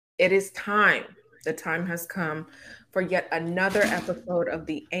It is time. The time has come for yet another episode of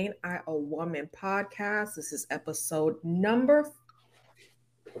the Ain't I a Woman podcast. This is episode number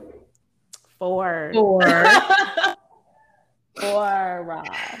Four. four. Four.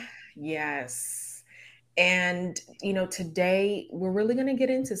 Yes. And, today we're really going to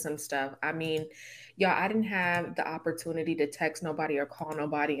get into some stuff. I mean, y'all, I didn't have the opportunity to text nobody or call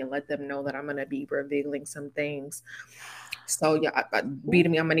nobody and let them know that I'm going to be revealing some things. So, yeah,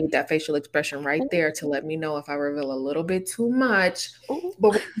 beating me, I'm going to need that facial expression right there to let me know if I reveal a little bit too much. But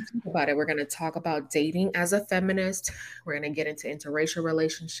we're going to talk about it. We're going to talk about dating as a feminist. We're going to get into interracial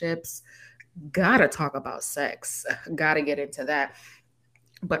relationships. Gotta talk about sex. Gotta get into that.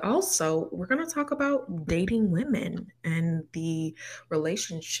 But also, we're going to talk about dating women and the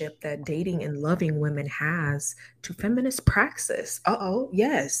relationship that dating and loving women has to feminist praxis.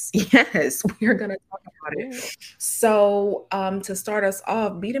 Yes, yes, we're going to talk about it. So, to start us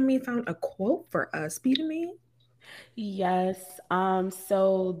off, Me found a quote for us. Me. Yes.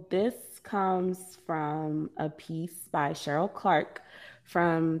 So this comes from a piece by Cheryl Clark.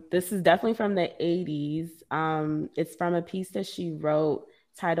 This is definitely from the 80s. It's from a piece that she wrote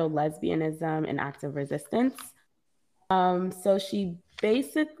titled Lesbianism and Active Resistance. So she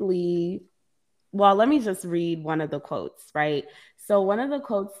basically, well, let me just read one of the quotes, right? So one of the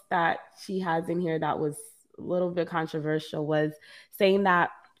quotes that she has in here that was a little bit controversial was saying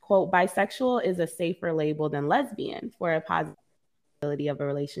that, quote, bisexual is a safer label than lesbian for a possibility of a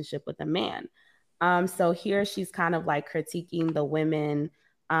relationship with a man. So here she's kind of like critiquing the women,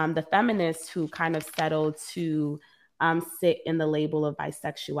 the feminists who kind of settled to sit in the label of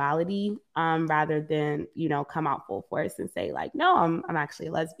bisexuality rather than, come out full force and say like, no, I'm actually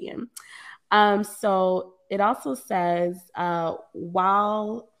a lesbian. So it also says, let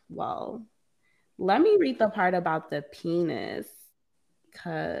me read the part about the penis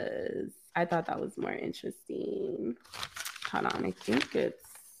because I thought that was more interesting. Hold on, I think it's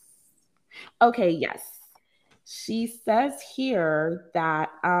okay. Yes, she says here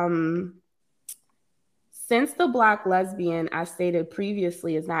that since the Black lesbian, as stated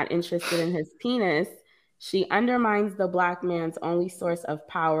previously, is not interested in his penis, she undermines the Black man's only source of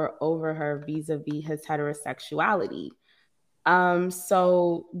power over her vis-a-vis his heterosexuality.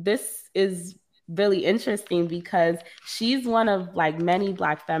 So this is really interesting because she's one of like many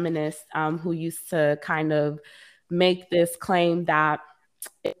Black feminists who used to kind of make this claim that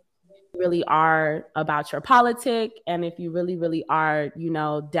if you really are about your politic and if you really, really are,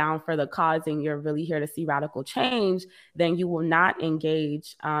 down for the cause and you're really here to see radical change, then you will not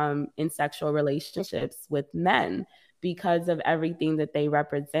engage in sexual relationships with men because of everything that they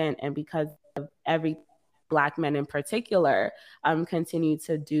represent and because of everything Black men in particular continue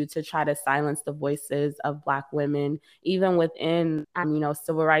to do to try to silence the voices of Black women, even within,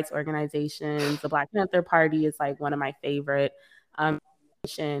 civil rights organizations. The Black Panther Party is like one of my favorite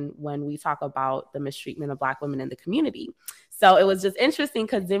when we talk about the mistreatment of Black women in the community. So it was just interesting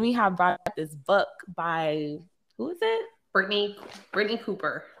because then we have brought up this book by, who is it? Brittany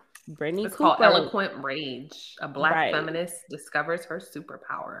Cooper. It's called Eloquent Rage. A Black feminist discovers her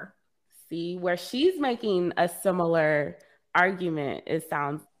superpower. See, where she's making a similar argument, it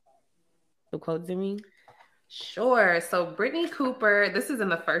sounds. The quote to me. Sure. So Brittany Cooper, this is in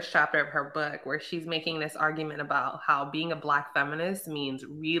the first chapter of her book where she's making this argument about how being a Black feminist means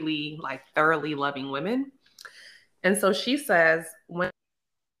really like thoroughly loving women. And so she says, when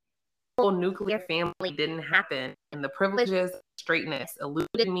the whole nuclear family didn't happen and the privileges of straightness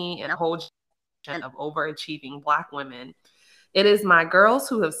eluded me and a whole generation of overachieving Black women, it is my girls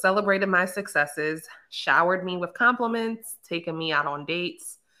who have celebrated my successes, showered me with compliments, taken me out on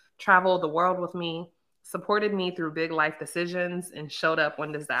dates, traveled the world with me, supported me through big life decisions, and showed up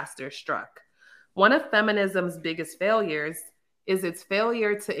when disaster struck. One of feminism's biggest failures is its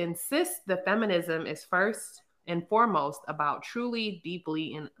failure to insist that feminism is first and foremost about truly,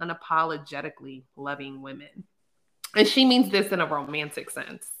 deeply, and unapologetically loving women. And she means this in a romantic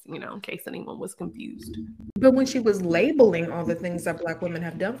sense, in case anyone was confused. But when she was labeling all the things that Black women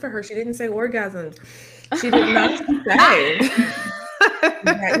have done for her, she didn't say orgasms. She did not say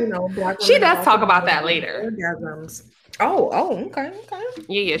that, Black women she does talk about that later. Orgasms. Okay.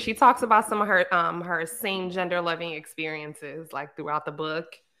 Yeah. She talks about some of her same gender loving experiences, like throughout the book.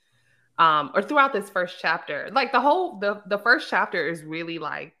 Or throughout this first chapter, like the first chapter is really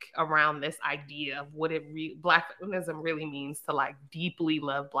like around this idea of what Black feminism really means to like deeply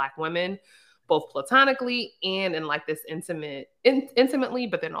love Black women, both platonically and in like this intimately,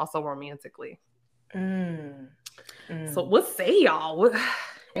 but then also romantically. So what say y'all?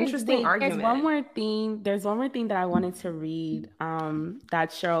 Interesting argument. There's one more thing that I wanted to read that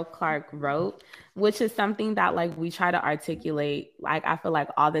Cheryl Clark wrote, which is something that like we try to articulate, like I feel like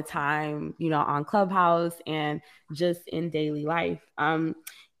all the time, you know, on Clubhouse and just in daily life. And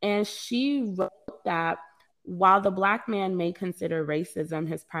she wrote that while the Black man may consider racism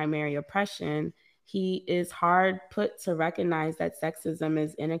his primary oppression, he is hard put to recognize that sexism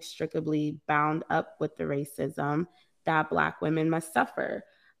is inextricably bound up with the racism that Black women must suffer.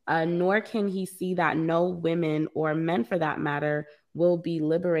 Nor can he see that no women or men, for that matter, will be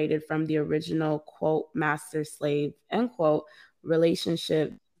liberated from the original, quote, master slave, end quote,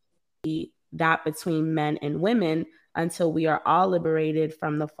 relationship that between men and women until we are all liberated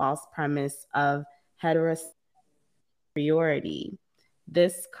from the false premise of heterosexual superiority.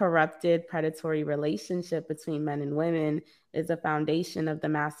 This corrupted predatory relationship between men and women is a foundation of the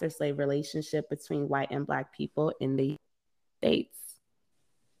master slave relationship between white and Black people in the United States.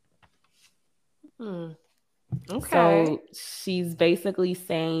 Okay. So she's basically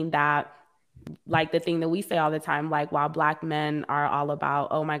saying that, like the thing that we say all the time, like while Black men are all about,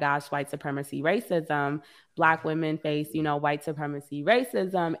 oh my gosh, white supremacy, racism, Black women face, you know, white supremacy,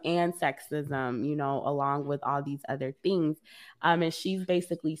 racism, and sexism, you know, along with all these other things. And she's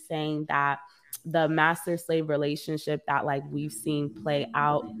basically saying that the master slave relationship that like we've seen play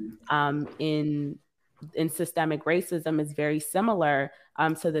out in systemic racism is very similar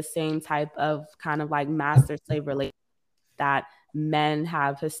to the same type of kind of like master slave relationship that men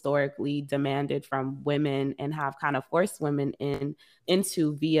have historically demanded from women and have kind of forced women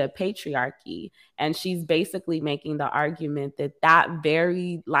into via patriarchy. And she's basically making the argument that that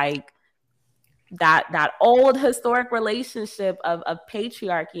very like that old historic relationship of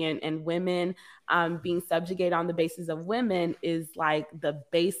patriarchy and women being subjugated on the basis of women is like the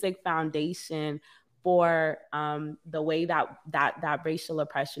basic foundation for the way that racial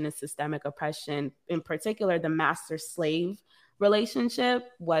oppression and systemic oppression, in particular the master slave relationship,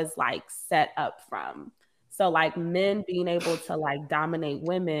 was like set up from. So like men being able to like dominate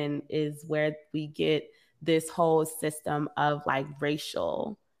women is where we get this whole system of like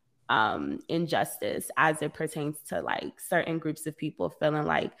racial injustice as it pertains to like certain groups of people feeling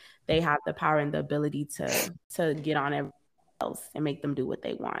like they have the power and the ability to get on everyone else and make them do what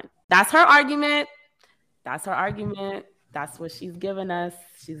they want. That's her argument. That's what she's given us.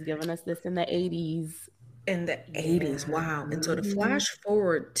 She's given us this in the 80s. In the 80s, wow. And so to flash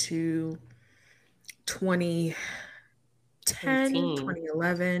forward to 2010,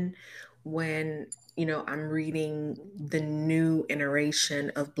 2011, when, you know, I'm reading the new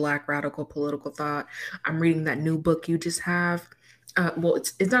iteration of Black radical political thought. I'm reading that new book you just have. Well,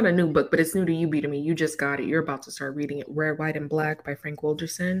 it's not a new book, but it's new to you, B to me. You just got it. You're about to start reading it. Red, White, and Black by Frank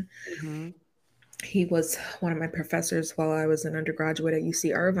Wilderson. Mm-hmm. He was one of my professors while I was an undergraduate at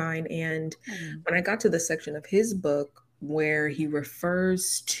UC Irvine. And when I got to the section of his book where he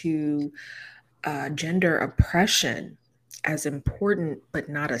refers to gender oppression as important but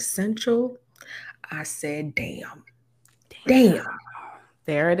not essential, I said, damn.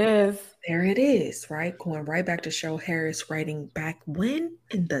 There it is. There it is, right? Going right back to Cheryl Harris writing back when?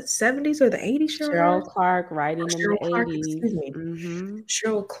 In the 70s or the 80s, Cheryl Clark writing in the 80s. Excuse me. Mm-hmm.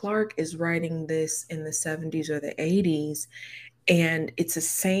 Cheryl Clark is writing this in the 70s or the 80s. And it's the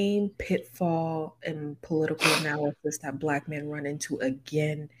same pitfall in political analysis that Black men run into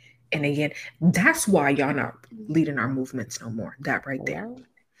again and again. That's why y'all not leading our movements no more. That right there.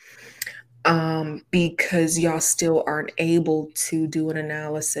 Because y'all still aren't able to do an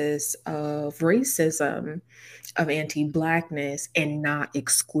analysis of racism, of anti-Blackness, and not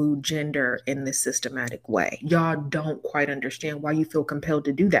exclude gender in this systematic way. Y'all don't quite understand why you feel compelled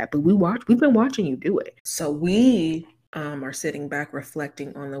to do that, but we've been watching you do it. So we are sitting back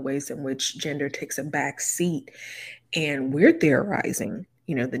reflecting on the ways in which gender takes a back seat, and we're theorizing,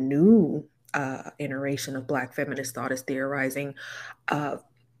 you know, the new iteration of Black feminist thought is theorizing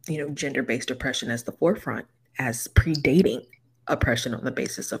you know, gender-based oppression as the forefront, as predating oppression on the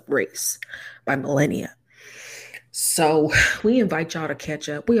basis of race by millennia. So we invite y'all to catch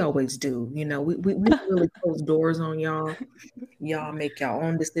up. We always do. You know, we really close doors on y'all. Y'all make y'all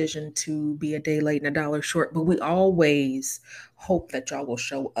own decision to be a day late and a dollar short, but we always hope that y'all will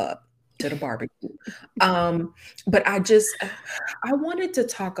show up to the barbecue. But I wanted to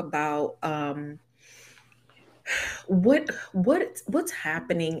talk about what's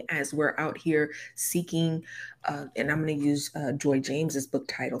happening as we're out here seeking, and I'm going to use Joy James's book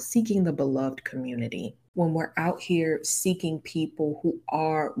title, Seeking the Beloved Community. When we're out here seeking people who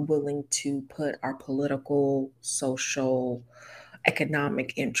are willing to put our political, social,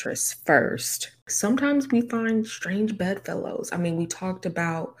 economic interests first. Sometimes we find strange bedfellows. I mean, we talked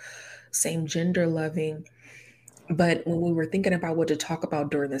about same gender loving, but when we were thinking about what to talk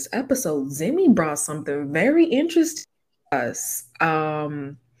about during this episode, Zemi brought something very interesting to us.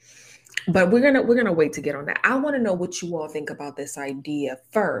 But we're gonna wait to get on that. I want to know what you all think about this idea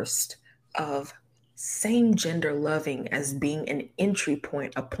first of same gender loving as being an entry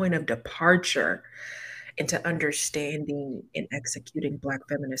point, a point of departure into understanding and executing Black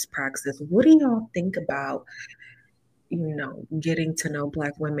feminist praxis. What do y'all think about, getting to know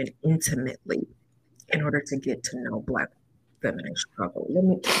Black women intimately in order to get to know Black feminist struggle? Let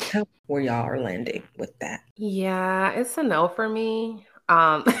me tell where y'all are landing with that. Yeah, it's a no for me.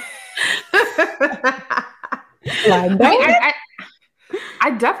 Like,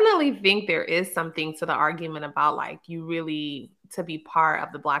 I definitely think there is something to the argument about like you really, to be part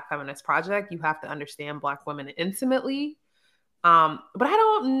of the Black feminist project, you have to understand Black women intimately. But I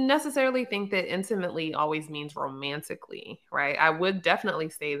don't necessarily think that intimately always means romantically, right? I would definitely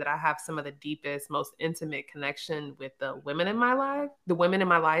say that I have some of the deepest, most intimate connection with the women in my life.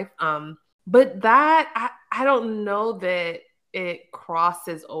 But that I don't know that it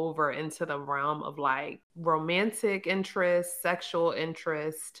crosses over into the realm of like romantic interest, sexual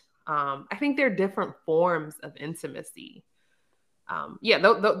interest. I think there are different forms of intimacy.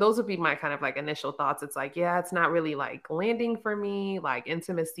 Those would be my kind of like initial thoughts. It's like, yeah, it's not really like landing for me. Like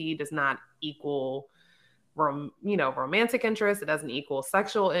intimacy does not equal romantic interest. It doesn't equal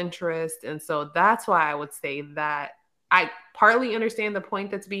sexual interest. And so that's why I would say that I partly understand the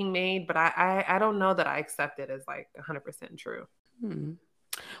point that's being made, but I don't know that I accept it as like 100% true.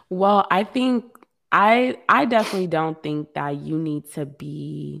 Well, I think I definitely don't think that you need to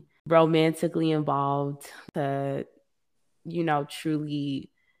be romantically involved to, truly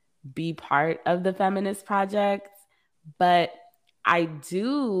be part of the feminist project. But I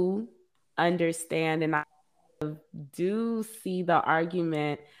do understand and I do see the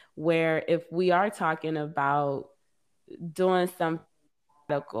argument where if we are talking about doing something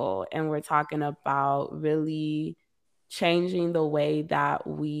radical and we're talking about really changing the way that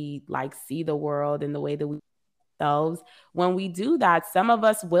we like see the world and the way that we ourselves, when we do that, some of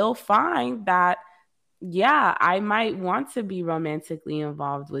us will find that, yeah, I might want to be romantically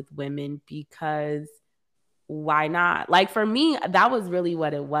involved with women because why not? Like for me, that was really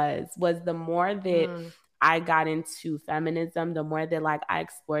what it was the more that I got into feminism, the more that like I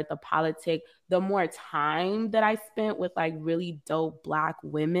explored the politics, the more time that I spent with like really dope Black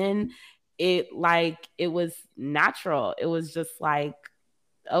women, it was natural. It was just like,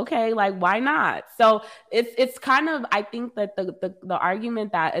 okay, like why not? So it's kind of, I think that the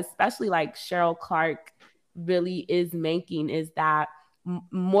argument that especially like Cheryl Clark really is making is that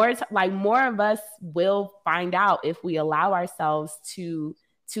more of us will find out if we allow ourselves to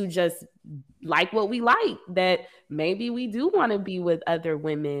just like what we like, that maybe we do want to be with other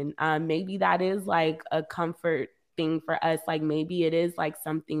women. Maybe that is like a comfort thing for us. Like maybe it is like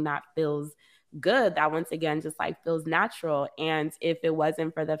something that feels good, that once again just like feels natural. And if it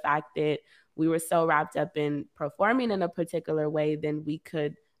wasn't for the fact that we were so wrapped up in performing in a particular way, then we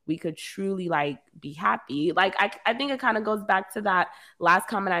could truly like be happy. Like I think it kind of goes back to that last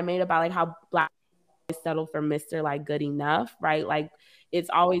comment I made about like how Black settle for Mr. like good enough, right? Like it's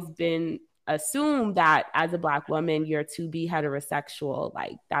always been assumed that as a Black woman you're to be heterosexual,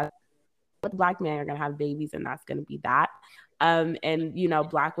 like that's what Black men are going to have babies and that's going to be that. And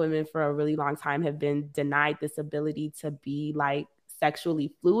Black women for a really long time have been denied this ability to be like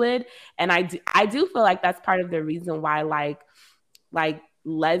sexually fluid, and I do feel like that's part of the reason why like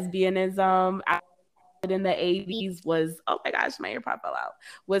lesbianism in the 80s was, oh my gosh, my earpod fell out,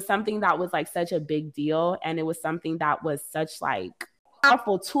 was something that was like such a big deal. And it was something that was such like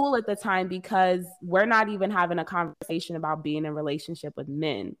powerful tool at the time, because we're not even having a conversation about being in a relationship with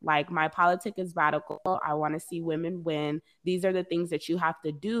men. Like my politic is radical. I want to see women win. These are the things that you have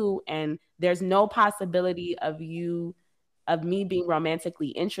to do. And there's no possibility of me being romantically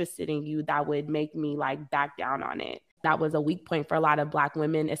interested in you that would make me like back down on it. That was a weak point for a lot of Black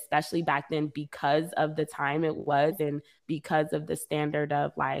women, especially back then, because of the time it was and because of the standard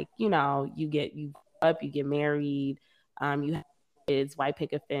of like, you get married, you have kids, white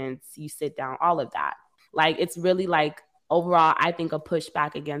picket fence, you sit down, all of that. Like it's really like overall, I think a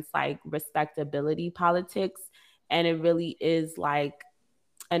pushback against like respectability politics. And it really is like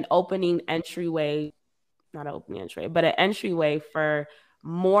an opening entryway, not an opening entryway, but an entryway for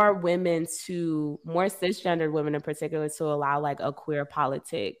more cisgendered women in particular to allow like a queer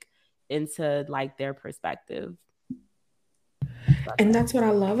politic into like their perspective. And that's what I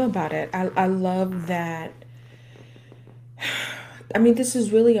love about it. I love that I mean, this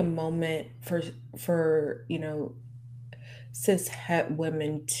is really a moment for cis het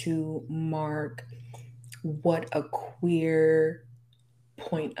women to mark what a queer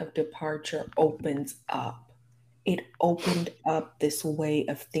point of departure opens up. It opened up this way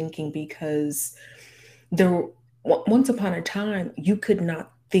of thinking because there once upon a time you could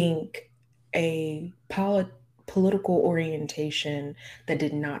not think a political orientation that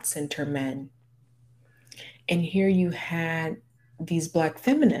did not center men. And here you had these black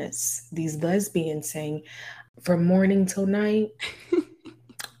feminists, these lesbians saying, from morning till night,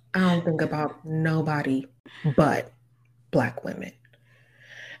 I don't think about nobody but black women.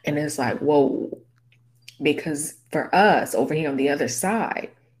 And it's like, whoa, because for us over here on the other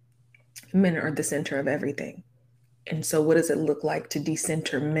side, men are the center of everything. And so, what does it look like to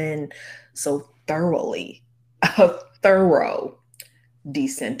decenter men so thoroughly? A thorough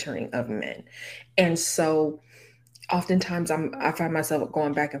decentering of men. And so, oftentimes, I find myself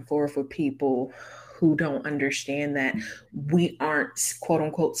going back and forth with people who don't understand that we aren't, quote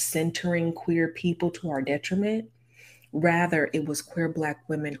unquote, centering queer people to our detriment. Rather, it was queer Black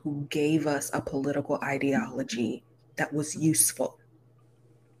women who gave us a political ideology that was useful,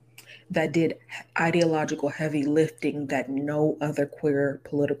 that did ideological heavy lifting that no other queer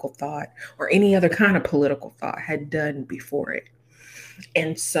political thought or any other kind of political thought had done before it.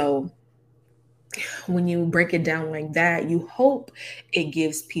 And so when you break it down like that, you hope it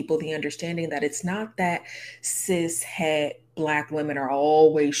gives people the understanding that it's not that cis het Black women are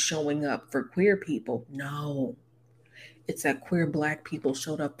always showing up for queer people. No, it's that queer Black people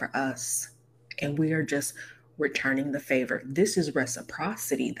showed up for us, and we are just returning the favor. This is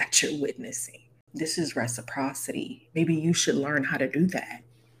reciprocity that you're witnessing. This is reciprocity. Maybe you should learn how to do that.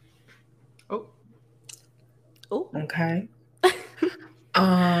 Oh. Okay.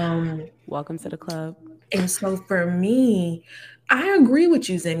 Welcome to the club. And so for me, I agree with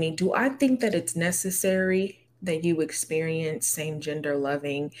you, Zemi. Do I think that it's necessary that you experience same gender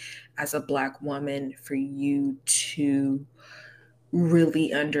loving as a Black woman for you to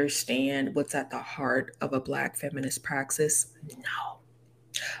really understand what's at the heart of a Black feminist praxis? No.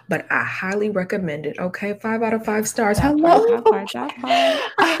 But I highly recommend it. Okay, 5 out of 5 stars. Hello. That part.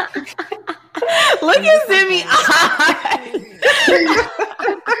 Look at Zimmy eyes.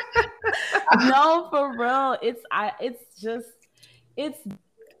 No, for real. It's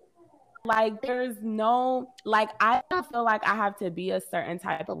like there's no, like, I don't feel like I have to be a certain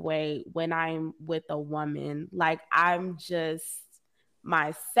type of way when I'm with a woman. Like, I'm just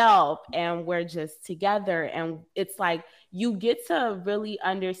myself and we're just together. And it's like you get to really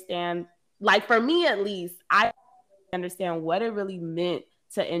understand, like, for me at least, I understand what it really meant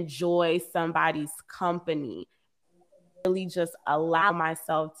to enjoy somebody's company. Really just allow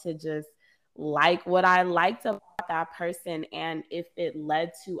myself to just like what I liked about that person. And if it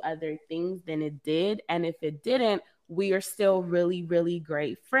led to other things, then it did. And if it didn't, we are still really, really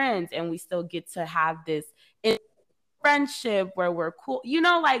great friends. And we still get to have this friendship where we're cool.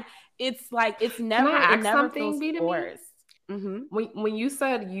 Like it's never, it never feels forced. Mm-hmm. When you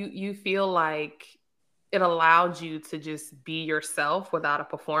said you feel like it allowed you to just be yourself without a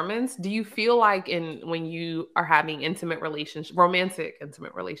performance, do you feel like when you are having romantic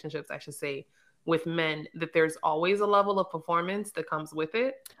intimate relationships, I should say, with men, that there's always a level of performance that comes with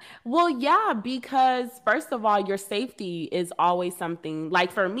it? Well, yeah, because first of all, your safety is always something. Like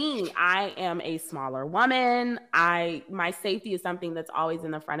for me, I am a smaller woman. My safety is something that's always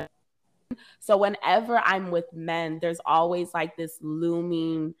in the front of me. So whenever I'm with men, there's always like this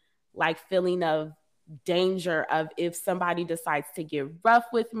looming like feeling of danger of if somebody decides to get rough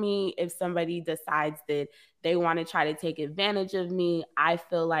with me, if somebody decides that they want to try to take advantage of me, I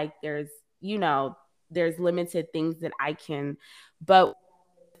feel like there's limited things that I can. But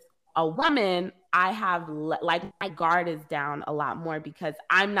a woman, I have like my guard is down a lot more because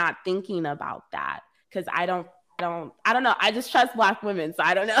I'm not thinking about that, because I don't know. I just trust Black women, so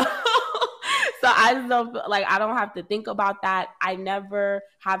I don't know. So I just don't, like, I don't have to think about that. I never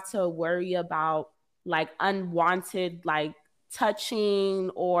have to worry about like unwanted like touching,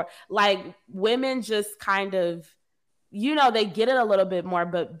 or like women just kind of, they get it a little bit more,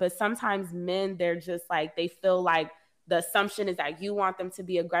 but sometimes men, they're just like, they feel like the assumption is that you want them to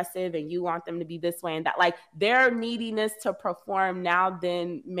be aggressive and you want them to be this way and that. Like their neediness to perform now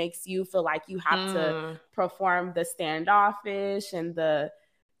then makes you feel like you have to perform the standoffish and the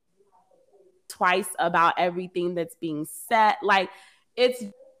twice about everything that's being said. Like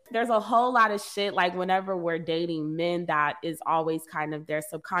there's a whole lot of shit, like whenever we're dating men, that is always kind of there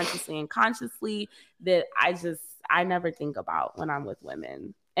subconsciously and consciously that I never think about when I'm with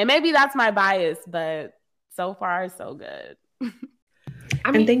women. And maybe that's my bias, but so far so good. I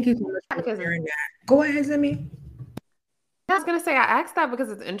And mean, thank you so much for because sharing that. Go ahead, Zemi. I was gonna say I asked that because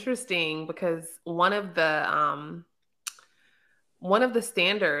it's interesting because one of the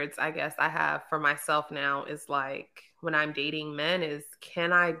standards I guess I have for myself now is like when I'm dating men is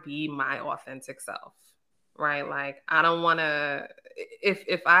can I be my authentic self? Right? Like I don't want to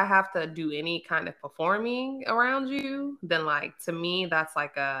if I have to do any kind of performing around you, then like to me that's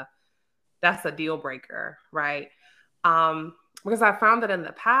a deal breaker, right? Because I found that in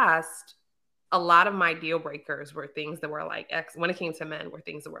the past a lot of my deal breakers were things that were like when it came to men were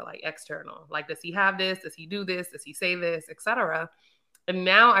things that were like external. Like does he have this? Does he do this? Does he say this, etc. And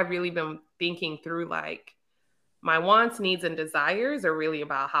now I've really been thinking through like my wants, needs, and desires are really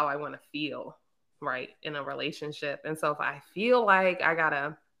about how I want to feel, right, in a relationship. And so if I feel like I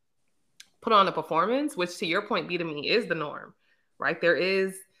gotta put on a performance, which to your point, B to me is the norm, right? There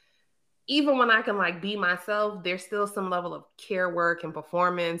is, even when I can like be myself, there's still some level of care work and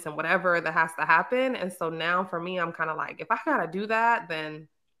performance and whatever that has to happen. And so now for me, I'm kind of like, if I gotta do that, then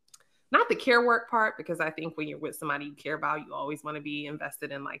not the care work part, because I think when you're with somebody you care about, you always want to be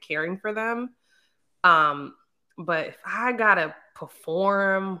invested in like caring for them. But if I gotta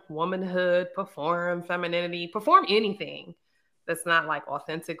perform womanhood, perform femininity, perform anything that's not like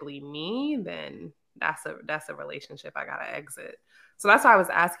authentically me, then that's a relationship I gotta exit. So that's why I was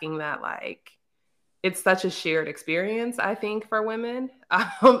asking that. Like, it's such a shared experience, I think, for women,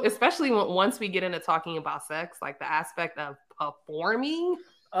 especially once we get into talking about sex, like the aspect of performing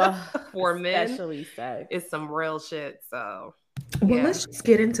for men especially sex. is some real shit. So Well, yeah. let's just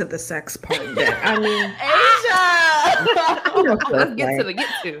get into the sex part then. I mean, Asia. Let's get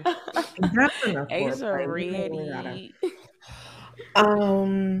to. That's enough Asia foreplay. ready.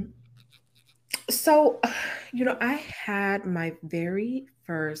 So, I had my very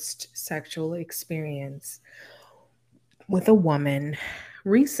first sexual experience with a woman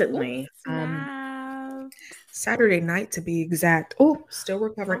recently. Saturday night to be exact. Oh, still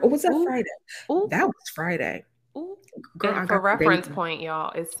recovering. Oh, was that Friday? That was Friday. Girl, and for reference point,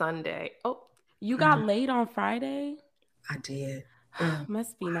 y'all, it's Sunday. Oh, you got laid on Friday? I did.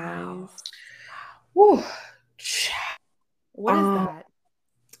 Must be nice. Wow. What is that?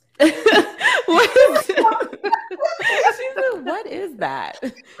 What is what is that?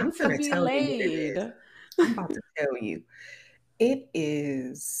 I'm gonna tell laid. you. I'm about to tell you. It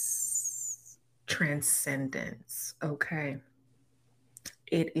is transcendence. Okay.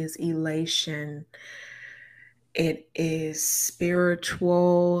 It is elation. It is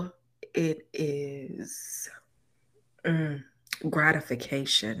spiritual. It is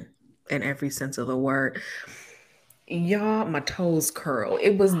gratification in every sense of the word. Y'all, my toes curl.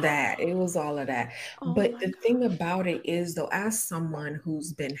 It was that. It was all of that. But the thing about it is, though, as someone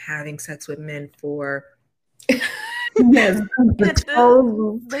who's been having sex with men for yes, the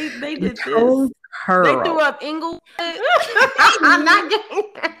toes, they did toes this. curl. They threw up Inglewood. I'm not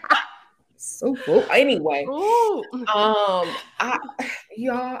getting that. So cool. Anyway,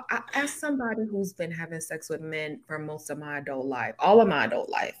 as somebody who's been having sex with men for most of my adult life, all of my adult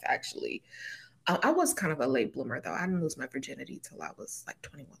life, actually, I was kind of a late bloomer, though. I didn't lose my virginity till I was like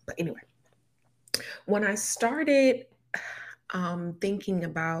 21. But anyway, when I started thinking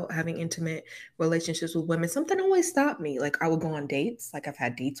about having intimate relationships with women, something always stopped me. Like I would go on dates. Like I've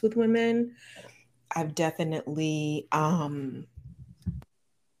had dates with women. I've definitely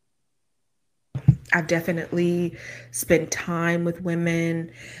spent time with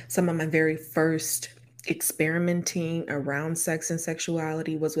women. Some of my very first experimenting around sex and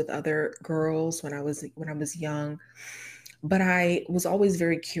sexuality was with other girls when I was young. But I was always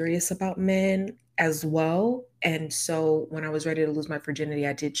very curious about men as well. And so when I was ready to lose my virginity,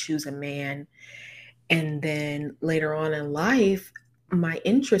 I did choose a man. And then later on in life, my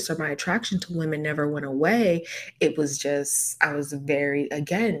interest or my attraction to women never went away. It was just, I was very,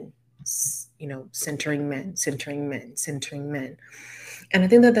 again, centering men. And I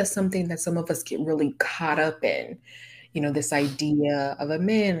think that that's something that some of us get really caught up in, this idea of a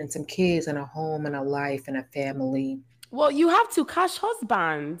man and some kids and a home and a life and a family. Well, you have to catch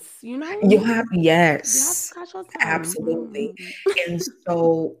husbands, yes. You have to catch husbands. Absolutely. And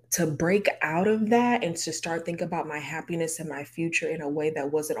so to break out of that and to start thinking about my happiness and my future in a way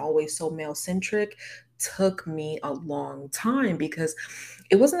that wasn't always so male-centric took me a long time, because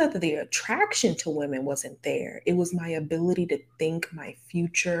it wasn't that the attraction to women wasn't there. It was my ability to think my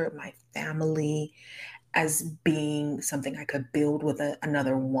future, my family, as being something I could build with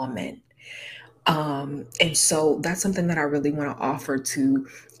another woman. And so that's something that I really want to offer to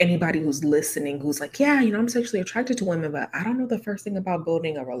anybody who's listening, who's like, yeah, I'm sexually attracted to women, but I don't know the first thing about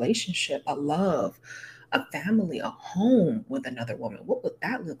building a relationship, a love, a family, a home with another woman? What would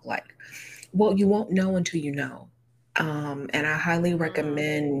that look like? Well, you won't know until you know. And I highly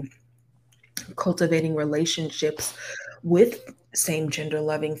recommend cultivating relationships with same gender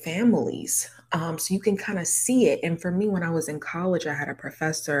loving families, so you can kind of see it. And for me, when I was in college, I had a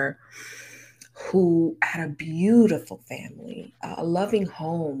professor who had a beautiful family, a loving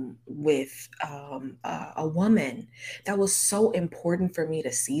home with a woman. That was so important for me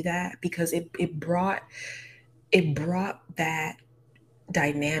to see that, because it brought that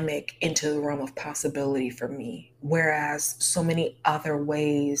dynamic into the realm of possibility for me. Whereas so many other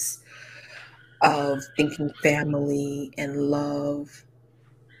ways of thinking family and love.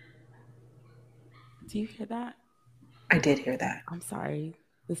 Do you hear that? I did hear that. I'm sorry.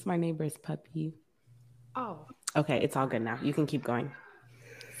 This is my neighbor's puppy. Oh. Okay, it's all good now. You can keep going.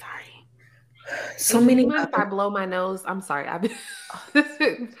 Sorry. So Asia, many you mind if I other. blow my nose? I'm sorry.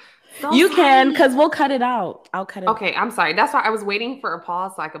 You can, because we'll cut it out. I'll cut it out. Okay, I'm sorry. That's why I was waiting for a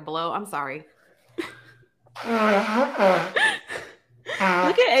pause so I could blow. I'm sorry. Look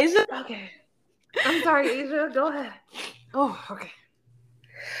at Asia. Okay. I'm sorry, Asia. Go ahead. Oh, okay.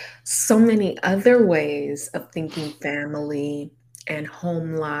 So many other ways of thinking family and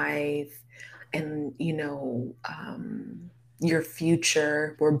home life, and your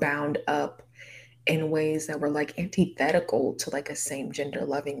future were bound up in ways that were like antithetical to like a same gender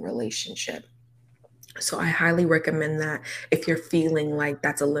loving relationship. So I highly recommend that. If you're feeling like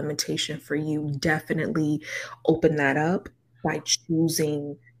that's a limitation for you, definitely open that up by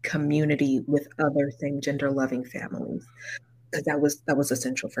choosing community with other same gender loving families, because that was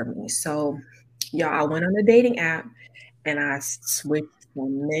essential for me. So yeah, I went on a dating app and I switched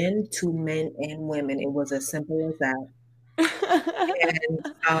from men to men and women. It was as simple as that. And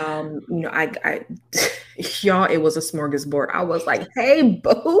I y'all, it was a smorgasbord. I was like, hey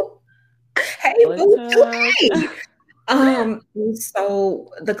boo, hey boo, hey. So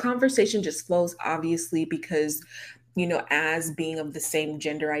the conversation just flows, obviously, because as being of the same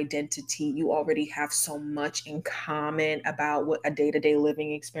gender identity, you already have so much in common about what a day-to-day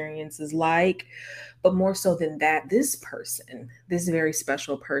living experience is like. But more so than that, this person, this very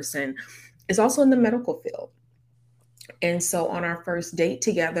special person, is also in the medical field. And so on our first date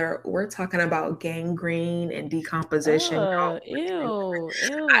together, we're talking about gangrene and decomposition. Ew.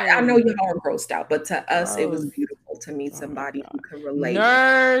 I know y'all are grossed out, but to us, it was Gross. beautiful to meet Oh my somebody who God. could relate.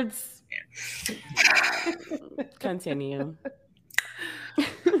 Nerds. Continue.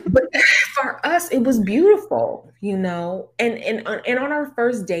 But for us, it was beautiful, and on our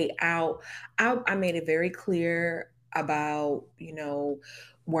first date out, I made it very clear about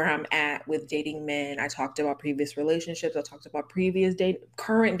where I'm at with dating men. I talked about previous relationships. I talked about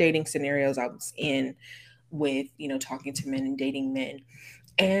current dating scenarios I was in with talking to men and dating men.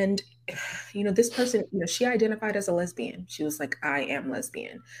 And this person, she identified as a lesbian. She was like, I am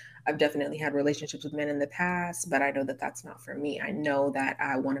lesbian. I've definitely had relationships with men in the past, but I know that that's not for me. I know that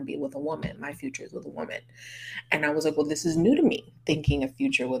I want to be with a woman. My future is with a woman. And I was like, well, this is new to me, thinking a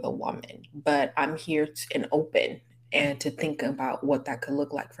future with a woman, but I'm here and open and to think about what that could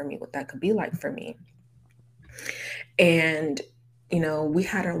look like for me, what that could be like for me. And, we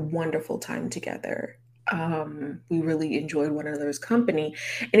had a wonderful time together. We really enjoyed one another's company.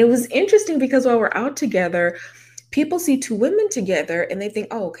 And it was interesting because while we're out together, people see two women together and they think,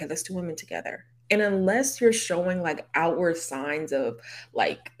 oh, okay, let's two women together. And unless you're showing like outward signs of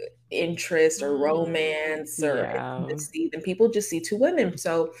like interest or romance or intimacy, then people just see two women.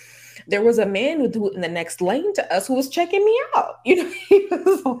 So there was a man who in the next lane to us who was checking me out. He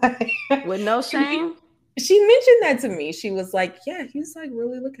was like, with no shame. She mentioned that to me. She was like, yeah, he's like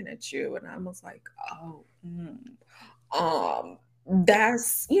really looking at you. And I was like, oh,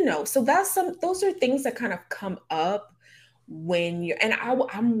 that's, so those are things that kind of come up when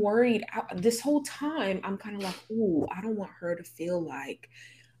I'm worried this whole time. I'm kind of like, ooh, I don't want her to feel like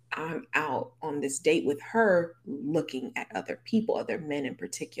I'm out on this date with her looking at other people, other men in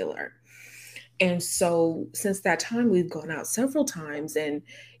particular. And so since that time, we've gone out several times, and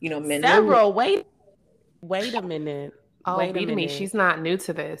men several. Wait a minute. Oh, wait a minute. She's not new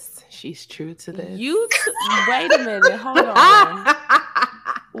to this. She's true to this. Wait a minute. Hold on.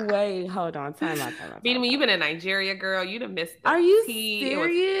 Wait, hold on. Time out. You've been in Nigeria, girl. You'd have missed. Are you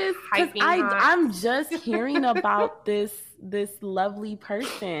serious? Because I'm just hearing about this lovely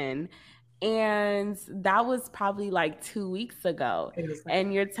person, and that was probably like 2 weeks ago.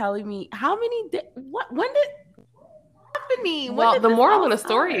 And you're telling me how many? When did happening? Well, the moral of the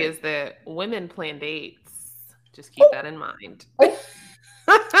story is that women plan dates. Just keep that in mind. That's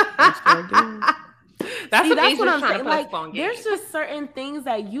what I'm saying. Like, there's just certain things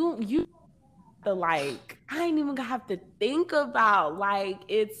that you like, I ain't even gonna have to think about, like,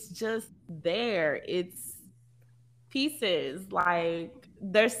 it's just there. It's pieces. Like,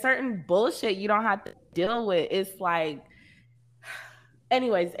 there's certain bullshit you don't have to deal with. It's like,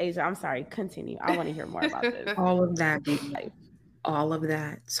 anyways, Asia, I'm sorry. Continue. I want to hear more about this. All of that, baby. All of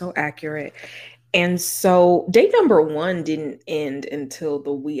that. So accurate. And so date number one didn't end until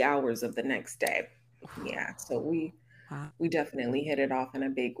the wee hours of the next day. Yeah. So we definitely hit it off in a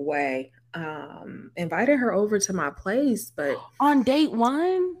big way. Invited her over to my place, but on date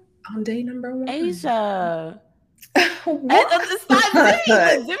one? On date number one. Asia. What?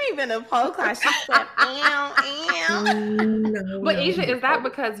 Look, Jimmy been a pole class. She said, No, but Asia, is that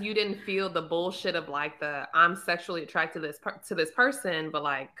because you didn't feel the bullshit of like the I'm sexually attracted to this person, but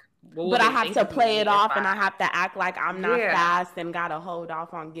like, but I have to play it off and I have to act like I'm not fast and gotta hold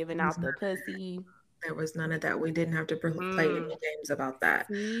off on giving out the pussy. There was none of that. We didn't have to play any games about that.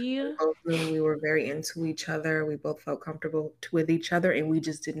 See? We both knew we were very into each other. We both felt comfortable with each other, and we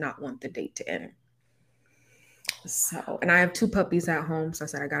just did not want the date to end. So, and I have 2 puppies at home. So I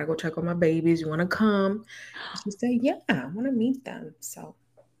said, I gotta go check on my babies. You want to come? She said, yeah, I want to meet them. So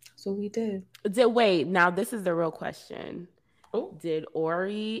we did. Wait, now this is the real question. Oh. Did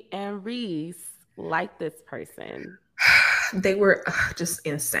Ori and Reese like this person? They were just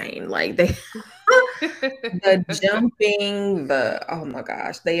insane. Like the jumping, oh my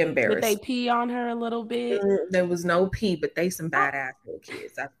gosh, they embarrassed. Did they pee on her a little bit? There was no pee, but they some badass little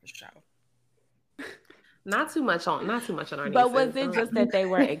kids. That's for sure. Not too much on our But was it just that they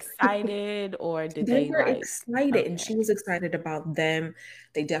were excited, or did they were excited? Okay. And she was excited about them.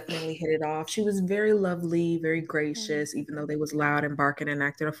 They definitely hit it off. She was very lovely, very gracious, even though they was loud and barking and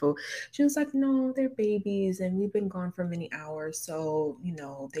acting a fool. She was like, no, they're babies and we've been gone for many hours. So,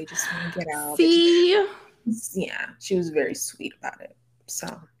 they just want to get out. See? Yeah, she was very sweet about it. So,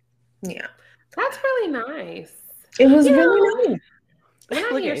 yeah. That's really nice. It was really nice.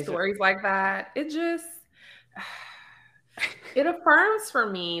 When I hear stories like that, it affirms for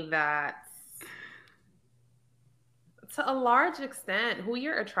me that to a large extent, who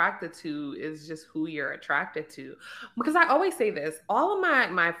you're attracted to is just who you're attracted to. Because I always say this, all of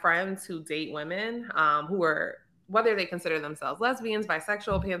my friends who date women, who are, whether they consider themselves lesbians,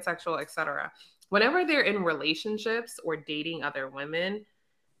 bisexual, pansexual, etc., whenever they're in relationships or dating other women,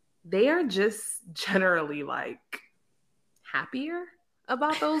 they are just generally like happier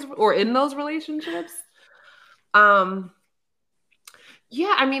about those or in those relationships.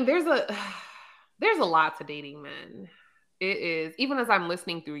 Yeah, I mean, there's a lot to dating men. It is, even as I'm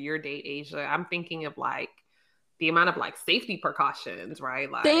listening through your date, Asia, I'm thinking of like the amount of like safety precautions, right?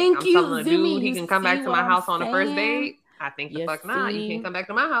 Like I'm telling a dude he can come back to my house on the first date. I think the fuck not. You can't come back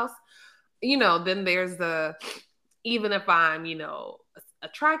to my house. Then there's even if I'm,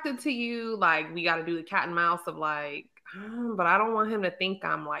 attracted to you, like we got to do the cat and mouse of like, but I don't want him to think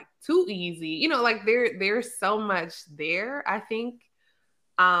I'm like too easy. Like there's so much there, I think.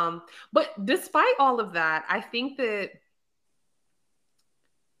 But despite all of that, I think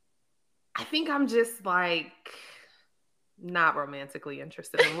I'm just like not romantically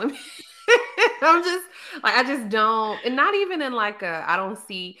interested in women. I'm just like, I just don't, and not even in like I don't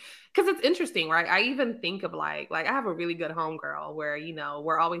see, because it's interesting, right? I even think of like I have a really good homegirl where,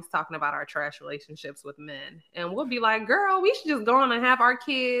 we're always talking about our trash relationships with men. And we'll be like, girl, we should just go on and have our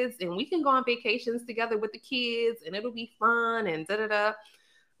kids and we can go on vacations together with the kids and it'll be fun and da-da-da.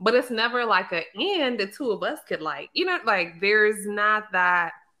 But it's never like and the two of us could like, like there's not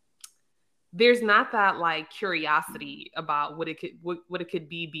that like curiosity about what it could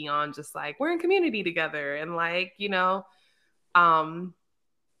be beyond just like we're in community together and like,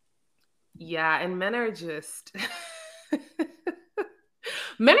 yeah, and men are just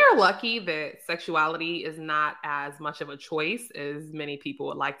men are lucky that sexuality is not as much of a choice as many people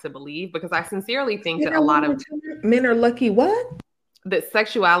would like to believe, because I sincerely think that a lot of men are lucky. What? That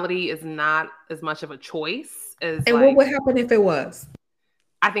sexuality is not as much of a choice as. And what would happen if it was?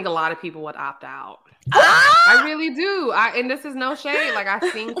 I think a lot of people would opt out. I really do. And this is no shade. Like I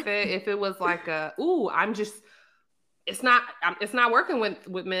think that if it was like it's not working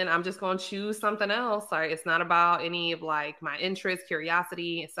with men. I'm just going to choose something else. Like it's not about any of like my interest,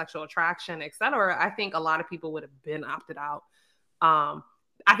 curiosity, sexual attraction, etc. I think a lot of people would have been opted out.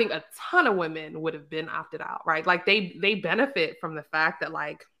 I think a ton of women would have been opted out, right? Like they benefit from the fact that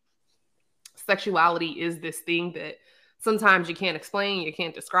like sexuality is this thing that sometimes you can't explain, you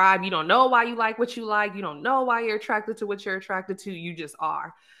can't describe. You don't know why you like what you like. You don't know why you're attracted to what you're attracted to. You just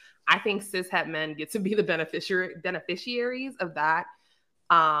are. I think cishet men get to be the beneficiaries of that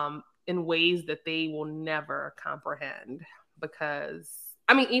in ways that they will never comprehend. Because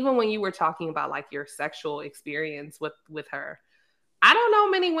I mean, even when you were talking about like your sexual experience with her, I don't know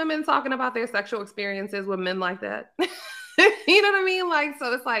many women talking about their sexual experiences with men like that. You know what I mean? Like,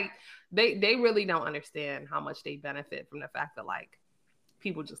 so it's like they really don't understand how much they benefit from the fact that like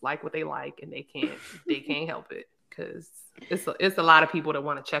people just like what they like and they can't help it, because it's a lot of people that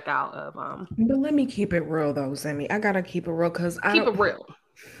want to check out of But let me keep it real though, Sammy. I gotta keep it real because keep it real.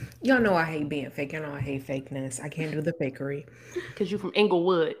 Y'all know I hate being fake. Y'all know I hate fakeness. I can't do the fakery. Because you're from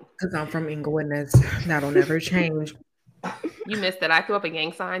Inglewood. Because I'm from Inglewood, and that'll never change. You missed it. I threw up a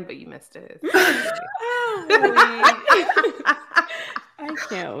gang sign, but you missed it. I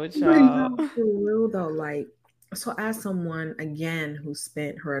can't with y'all. For real though, like, so as someone again who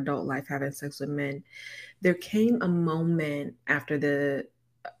spent her adult life having sex with men, there came a moment after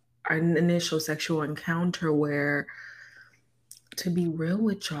our initial sexual encounter where, to be real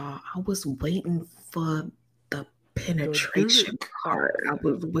with y'all, I was waiting for the penetration part. I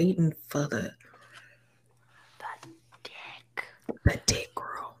was waiting for the dick,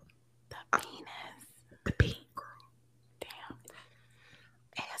 girl. The penis. The pink girl. Damn.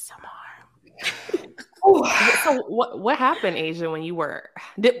 ASMR. So what happened, Asia, when you were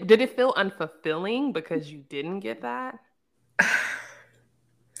did it feel unfulfilling because you didn't get that?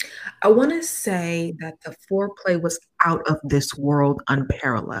 I want to say that the foreplay was out of this world,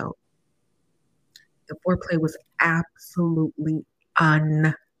 unparalleled. The foreplay was absolutely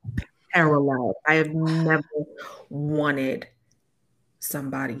unparalleled. I have never wanted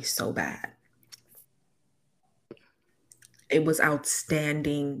somebody so bad. It was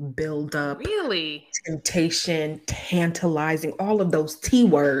outstanding, build up, really, temptation, tantalizing, all of those T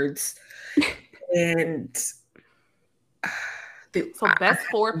words. And best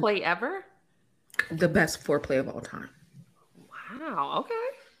foreplay ever? The best foreplay of all time. Wow, okay.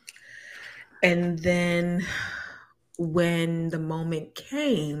 And then when the moment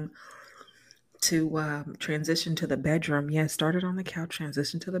came to transition to the bedroom, started on the couch,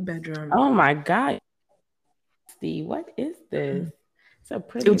 transition to the bedroom. Oh my God. Steve, what is this? It's a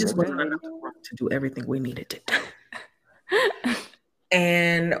pretty. It just wasn't enough to do everything we needed to do.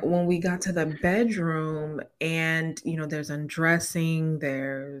 And when we got to the bedroom and, there's undressing,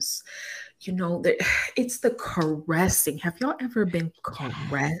 there's, it's the caressing. Have y'all ever been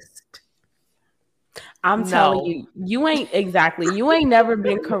caressed? I'm telling you, you ain't never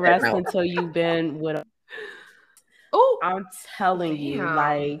been caressed until you've been with a. Oh, I'm telling you,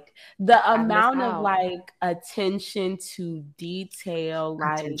 like the amount of like attention to detail,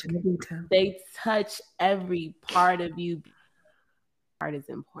 they touch every part of you. Part is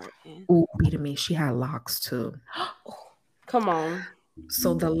important. Ooh, be to me, she had locks too. Come on.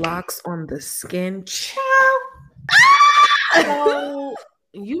 So the locks on the skin, So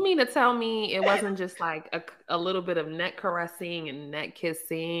you mean to tell me it wasn't just like a little bit of neck caressing and neck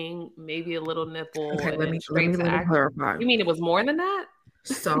kissing, maybe a little nipple? Okay, and let me clarify. You mean it was more than that?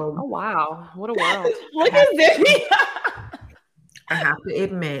 So, oh wow, what a world! Look at this. I have to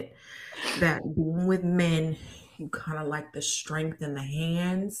admit that being with men, you kind of like the strength in the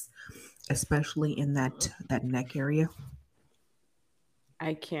hands, especially in that neck area.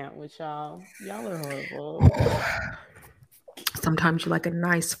 I can't with y'all. Y'all are horrible. Sometimes you like a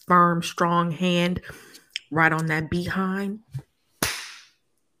nice, firm, strong hand right on that behind.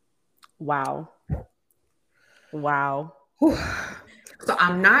 Wow. So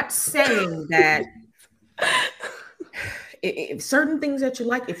I'm not saying that if certain things that you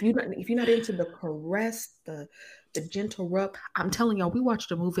like, if you're not into the caress, the gentle rub, I'm telling y'all, we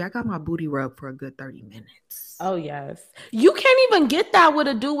watched a movie. I got my booty rubbed for a good 30 minutes. Oh yes, you can't even get that with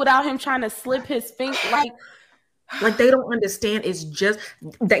a dude without him trying to slip his finger. Like they don't understand. It's just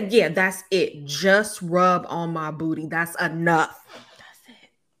that. Yeah, that's it. Just rub on my booty. That's enough. That's it.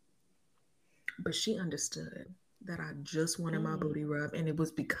 But she understood that I just wanted my booty rubbed, and it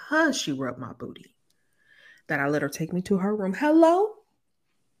was because she rubbed my booty that I let her take me to her room. Hello.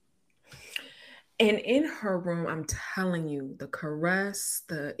 And in her room, I'm telling you, the caress,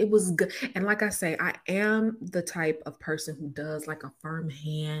 it was good. And like I say, I am the type of person who does like a firm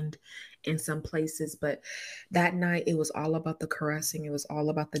hand in some places. But that night, it was all about the caressing. It was all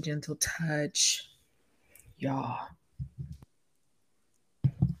about the gentle touch. Y'all.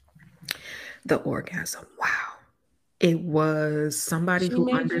 The orgasm. Wow. It was somebody who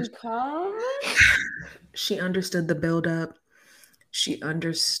she understood the buildup. She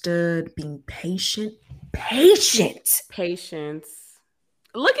understood being patient. Patience.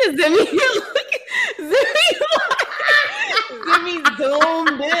 Look at Zimmy. Zimmy's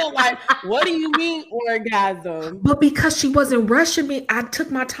zoomed in. Like, what do you mean orgasm? But because she wasn't rushing me, I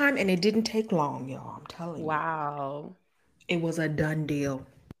took my time and it didn't take long, y'all. I'm telling you. Wow. It was a done deal.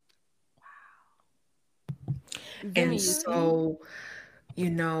 Zimmy, And so, you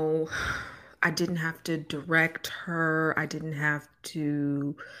know, I didn't have to direct her. I didn't have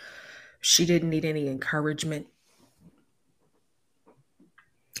to, she didn't need any encouragement.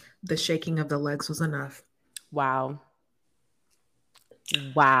 The shaking of the legs was enough. Wow.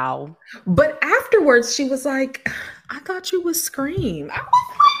 Wow. But afterwards, she was like, I thought you would scream.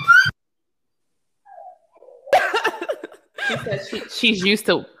 She said she's used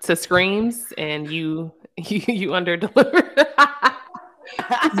to screams and you under deliver.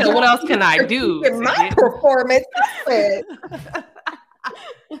 So what else can I do? My performance.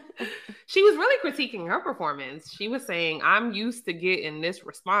 She was really critiquing her performance. She was saying, I'm used to getting this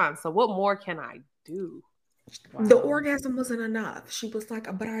response. So what more can I do? Wow. The orgasm wasn't enough. She was like,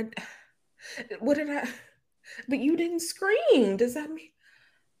 but you didn't scream. Does that mean?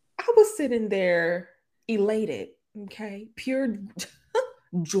 I was sitting there elated, okay? Pure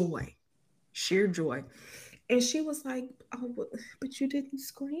joy, sheer joy. And she was like, oh, but you didn't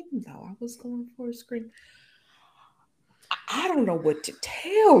scream though. I was going for a scream. I don't know what to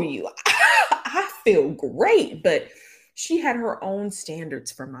tell you. I feel great, but she had her own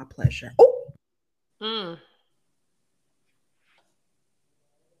standards for my pleasure. Oh.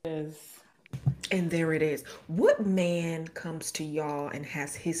 And there it is. What man comes to y'all and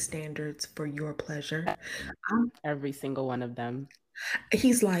has his standards for your pleasure? Every single one of them.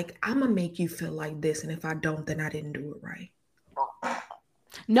 He's like, I'm going to make you feel like this. And if I don't, then I didn't do it right.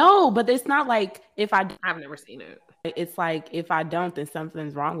 No, but it's not like I've never seen it. It's like, if I don't, then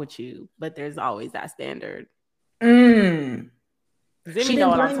something's wrong with you. But there's always that standard. Zimmy know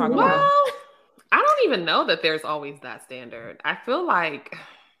what I'm talking about. I don't even know that there's always that standard. I feel like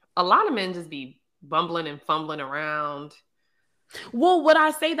a lot of men just be bumbling and fumbling around. Well, when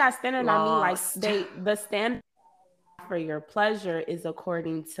I say that standard, I mean like the standard for your pleasure is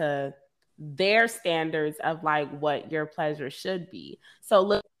according to their standards of like what your pleasure should be. So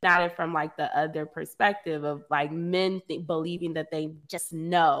looking at it from like the other perspective of like men believing that they just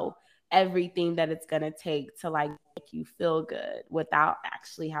know everything that it's going to take to like make you feel good without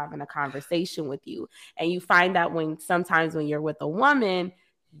actually having a conversation with you. And you find that sometimes when you're with a woman,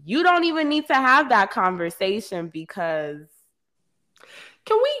 you don't even need to have that conversation because.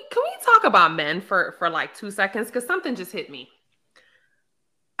 Can we talk about men for like 2 seconds? Because something just hit me.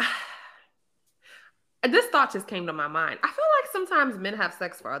 This thought just came to my mind. I feel like sometimes men have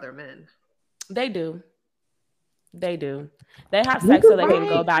sex for other men. They do. They have sex so they can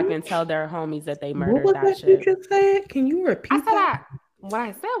go back and tell their homies that they murdered that shit. You just said? Can you repeat that? What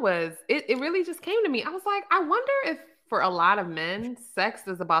I said was, it really just came to me. I was like, I wonder if for a lot of men, sex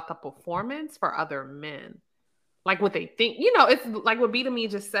is about the performance for other men. Like what they think, it's like what Pt.2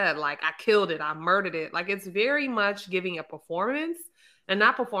 just said, like, I killed it, I murdered it. Like, it's very much giving a performance, and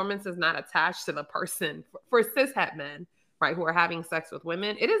that performance is not attached to the person. For cishet men, right, who are having sex with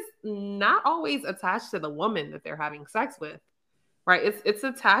women, it is not always attached to the woman that they're having sex with, right? It's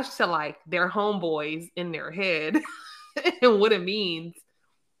attached to like their homeboys in their head and what it means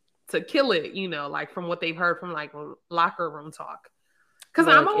to kill it, like from what they've heard from like locker room talk. Because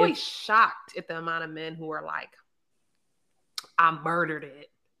I'm always shocked at the amount of men who are like, I murdered it.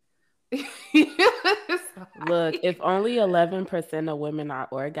 Look, if only 11% of women are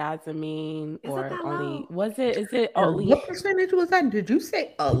orgasming, is it only what percentage was that? Did you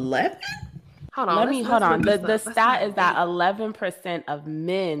say 11? Hold on. The stat is that 11% of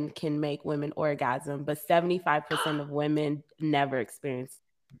men can make women orgasm, but 75% of women never experience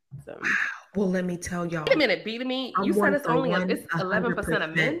them. Well, let me tell y'all. Wait a minute, Pt.2, you said it's 11%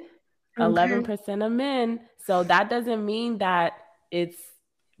 of men? 11% of men. So that doesn't mean that it's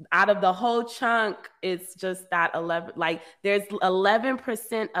out of the whole chunk. It's just that 11. Like there's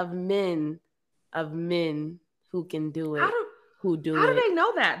 11% of men who can do it. How do they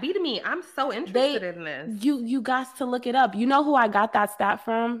know that? Pt.2, I'm so interested in this. You got to look it up. You know who I got that stat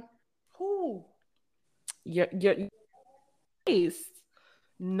from? Who? Your Christ.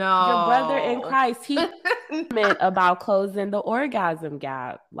 No. Your brother in Christ. He meant about closing the orgasm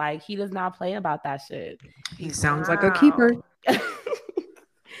gap. Like he does not play about that shit. He sounds like a keeper.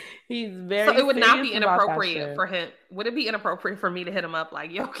 He's very. So it would not be inappropriate for him. Would it be inappropriate for me to hit him up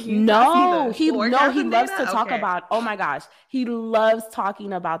like, yo? He loves to talk about. Oh my gosh, he loves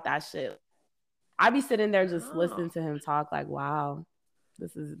talking about that shit. I be sitting there just listening to him talk. Like, wow,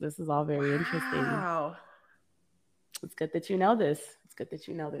 this is all very interesting. Wow, it's good that you know this.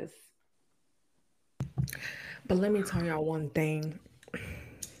 But let me tell y'all one thing.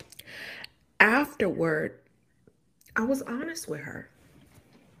 Afterward, I was honest with her.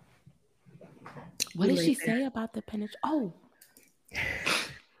 What did she say about the penetration? Oh,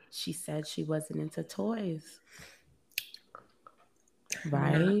 she said she wasn't into toys.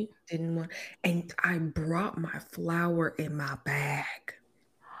 Right? Didn't want, and I brought my flower in my bag.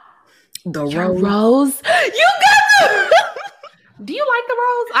 The rose. You got Do you like the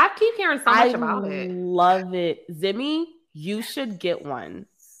rose? I keep hearing so much about it. I love it. Zimmy, you should get one.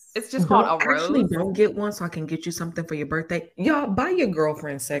 It's just called a rose. Actually, don't get one so I can get you something for your birthday. Y'all, buy your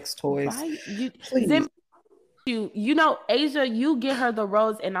girlfriend sex toys. Please. Zimmy, you know, Asia, you get her the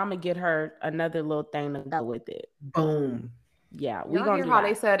rose, and I'm gonna get her another little thing to go with it. Boom. Yeah, we gonna hear how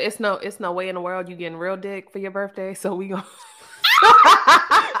they said it's no way in the world you getting real dick for your birthday. So we gonna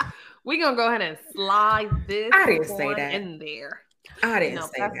go ahead and slide this. I didn't say that in there. I didn't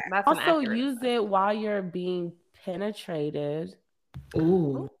say that. That's also use it while you're being penetrated.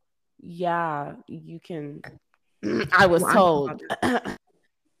 Ooh. Yeah, you can. I was told.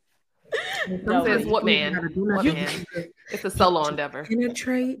 Says what man? It's a solo endeavor.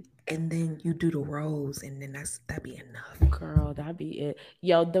 Penetrate, and then you do the rose, and then that'd be enough. Girl, that'd be it.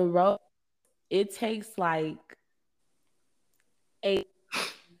 Yo, the rose, it takes like 80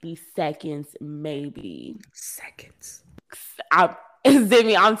 seconds, maybe. Seconds.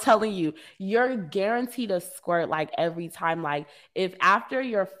 Zimmy, I'm telling you, you're guaranteed to squirt like every time. Like if after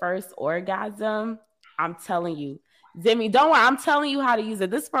your first orgasm, I'm telling you, Zimmy, don't worry. I'm telling you how to use it.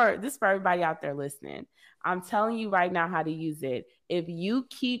 This for everybody out there listening. I'm telling you right now how to use it. If you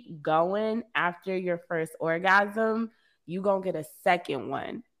keep going after your first orgasm, you're going to get a second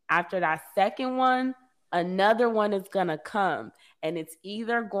one. After that second one, another one is going to come. And it's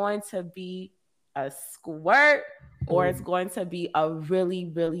either going to be a squirt or it's going to be a really,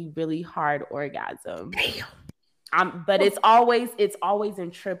 really, really hard orgasm. Damn. But it's always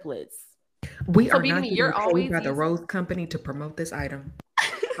in triplets. We are not getting paid by the Rose Company to promote this item.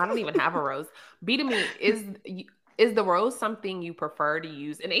 I don't even have a rose. B2Me, is the rose something you prefer to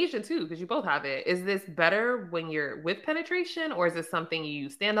use in Asia too? Because you both have it. Is this better when you're with penetration, or is this something you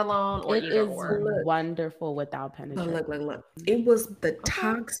use standalone, or either or? Wonderful without penetration. Look. It was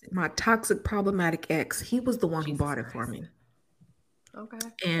my toxic problematic ex. He was the one who bought it for me. Okay.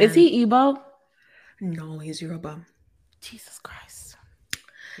 And is he Igbo? No, he's Yoruba. Jesus Christ.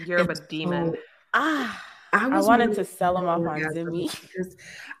 Yoruba demon. I wanted to sell him off on Zimmy.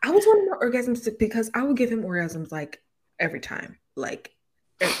 I was wanting more orgasms because I would give him orgasms like every time.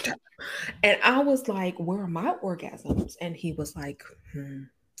 And I was like, where are my orgasms? And he was like, And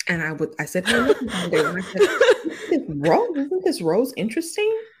I said, hey, isn't this rose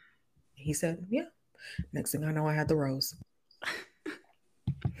interesting? He said, yeah. Next thing I know, I had the rose.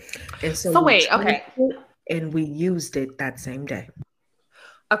 And so wait, okay. And we used it that same day.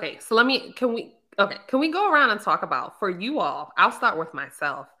 Okay, so can we go around and talk about, for you all, I'll start with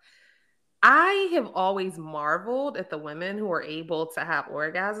myself. I have always marveled at the women who are able to have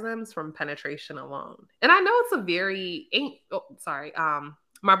orgasms from penetration alone. And I know it's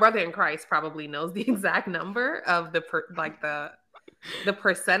my brother in Christ probably knows the exact number of the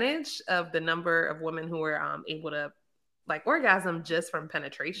percentage of the number of women who are able to orgasm just from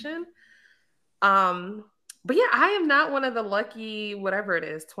penetration. But yeah, I am not one of the lucky, whatever it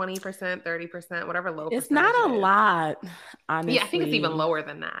is, 20%, 30%, whatever low percentage. It's not a lot, honestly. Yeah, I think it's even lower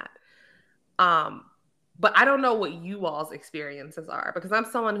than that. But I don't know what you all's experiences are, because I'm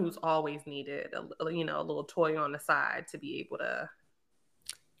someone who's always needed a little toy on the side to be able to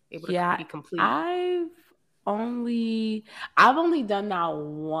be complete. I've only done that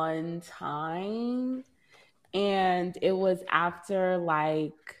one time, and it was after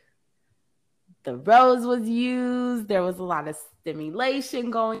the rose was used. There was a lot of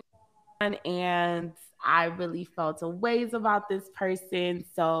stimulation going on, and I really felt a ways about this person.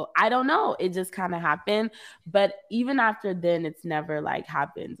 So I don't know. It just kind of happened. But even after then, it's never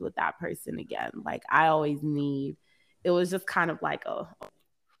happens with that person again. I always need, it was just kind of it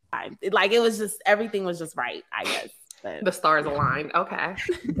was just, everything was just right, I guess. But the stars aligned. Okay.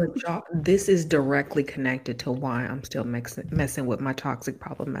 But y'all, this is directly connected to why I'm still messing with my toxic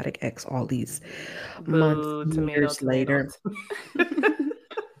problematic ex all these months, years later.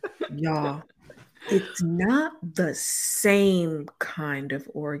 Y'all, it's not the same kind of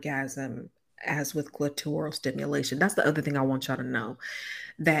orgasm as with clitoral stimulation. That's the other thing I want y'all to know,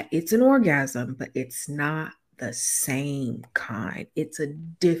 that it's an orgasm, but it's not the same kind. It's a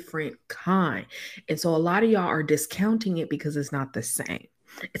different kind. And so a lot of y'all are discounting it because it's not the same.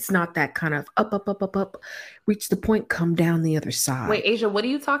 It's not that kind of up, reach the point, come down the other side. Wait, Asia, what are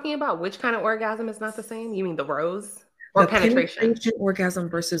you talking about? Which kind of orgasm is not the same? You mean the rose or penetration orgasm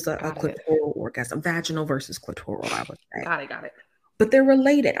versus a clitoral orgasm, vaginal versus clitoral, I would say. Got it. but they're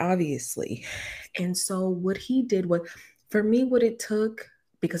related, obviously. And so what he did was, for me, what it took,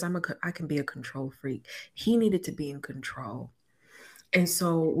 because I can be a control freak. He needed to be in control. And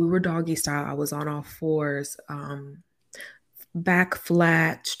so we were doggy style. I was on all fours, back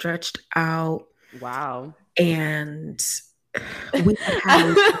flat, stretched out. Wow. And we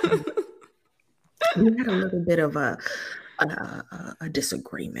had a little bit of a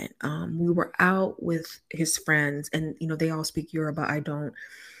disagreement. We were out with his friends, and they all speak Yoruba. I don't,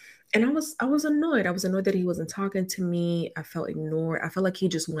 and I was annoyed. I was annoyed that he wasn't talking to me. I felt ignored. I felt like he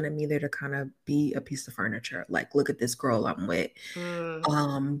just wanted me there to kind of be a piece of furniture. Like, look at this girl I'm with.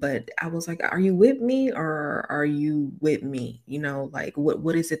 But I was like, are you with me or are you with me? Like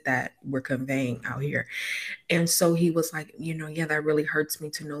what is it that we're conveying out here? And so he was like, yeah, that really hurts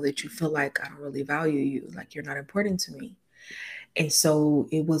me to know that you feel like I don't really value you, like you're not important to me. And so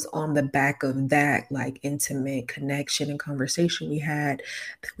it was on the back of that, like, intimate connection and conversation we had,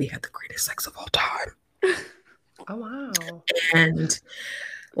 that we had the greatest sex of all time. Oh, wow. And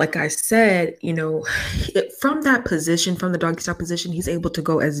like I said, from that position, from the doggy style position, he's able to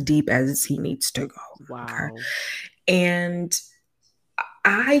go as deep as he needs to go. Wow. Okay? And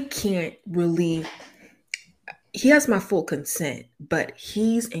I can't really, he has my full consent, but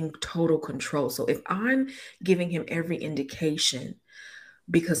he's in total control. So if I'm giving him every indication,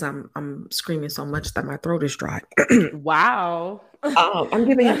 because I'm screaming so much that my throat is dry. Wow. I'm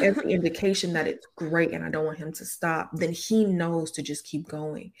giving him every indication that it's great and I don't want him to stop, then he knows to just keep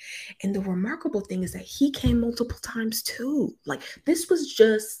going. And the remarkable thing is that he came multiple times too. Like, this was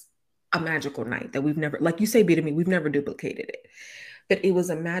just a magical night that we've never, like you say, B to me, we've never duplicated it. But it was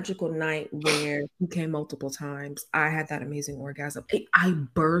a magical night where he came multiple times. I had that amazing orgasm. I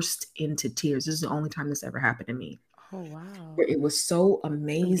burst into tears. This is the only time this ever happened to me. Oh, wow. Where it was so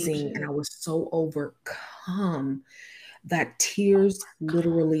amazing and I was so overcome that tears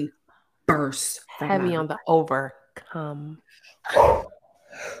literally burst from Heavy my on the overcome.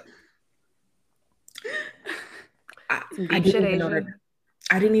 I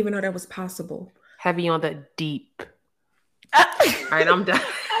didn't even know that was possible. Heavy on the deep. All right, I'm done.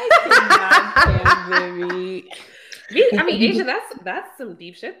 I cannot Vivi. I mean, Asia, that's some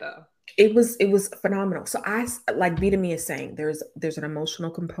deep shit though. It was phenomenal. So I, like B to me is saying, there's an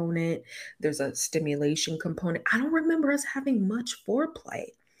emotional component, there's a stimulation component. I don't remember us having much foreplay.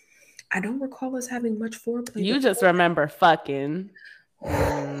 I don't recall us having much foreplay. You just remember fucking.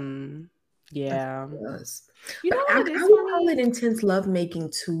 Yeah. You know what it is? I would call it intense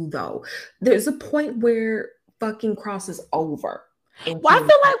lovemaking too, though. There's a point where fucking crosses over. Well, I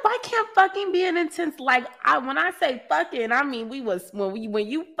feel like, why can't fucking be an intense, like, when I say fucking, I mean when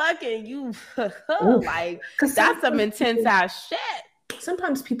you fucking, you like, that's some intense ass shit.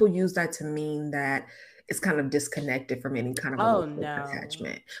 Sometimes people use that to mean that it's kind of disconnected from any kind of emotional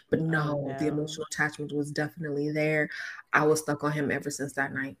attachment. But no, the emotional attachment was definitely there. I was stuck on him ever since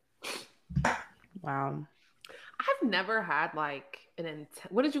that night. Wow. I've never had like an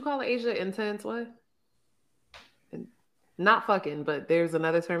what did you call it, Asia? Intense what? Not fucking, but there's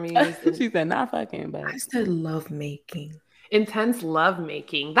another term you used. She said not fucking, but I said lovemaking. Intense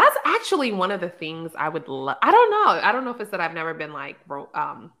lovemaking. That's actually one of the things I would love. I don't know if it's that I've never been like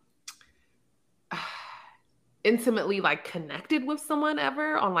intimately like connected with someone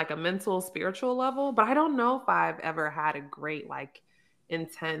ever on like a mental, spiritual level, but I don't know if I've ever had a great like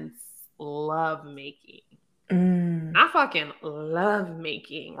intense lovemaking. Not fucking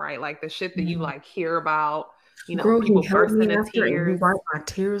lovemaking, right? Like the shit that you like hear about. Girl, people he held me bursting in after tears. and he wiped my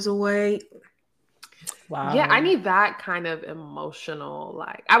tears away. Wow. Yeah, I need that kind of emotional,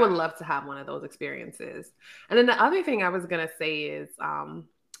 like, I would love to have one of those experiences. And then the other thing I was going to say is, I don't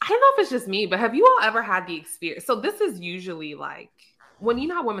know if it's just me, but have you all ever had the experience? So this is usually like, when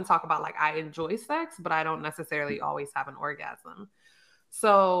how women talk about like, I enjoy sex, but I don't necessarily always have an orgasm.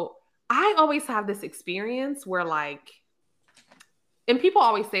 So I always have this experience where like, and people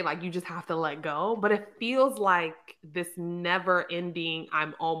always say like, you just have to let go, but it feels like this never ending,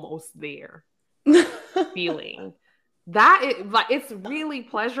 I'm almost there feeling. That is like, it's really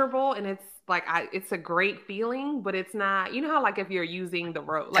pleasurable and it's like, it's a great feeling, but it's not, how like if you're using the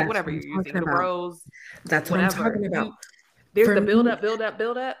rose, like whatever you're using, the rose, that's what I'm talking about. There's the build up,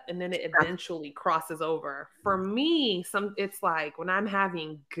 and then it eventually crosses over. For me, it's like when I'm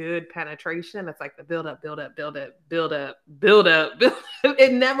having good penetration, it's like the build up.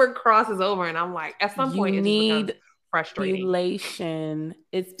 It never crosses over, and I'm like, at some point, it just becomes frustrating. Stimulation.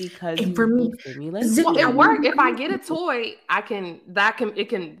 It's because for me, stimulation. Well, it works. If I get a toy,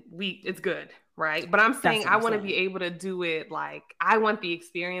 it's good. right? But I'm saying I want to be saying. able to do it like I want the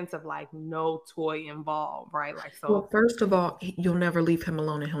experience of like no toy involved, right? Like Well, so. first of all, you'll never leave him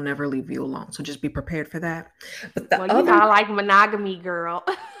alone and he'll never leave you alone. So just be prepared for that. But the Well, you know other I like monogamy, girl.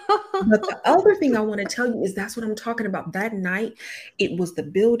 but the other thing I want to tell you is that's what I'm talking about. That night, it was the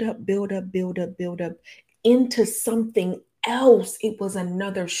build up, build up, build up, build up into something else. It was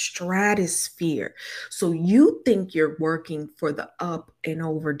another stratosphere. So you think you're working for the up and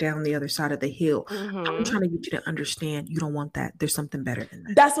over down the other side of the hill. I'm Mm-hmm. trying to get you to understand you don't want that. There's something better than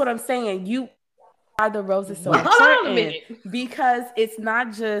that. That's what I'm saying. You are the roses so Well, hold on a important minute. because it's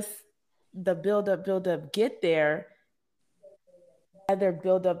not just the build up, get there. Other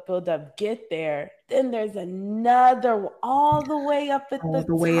build up, get there. Then there's another all the way up at All the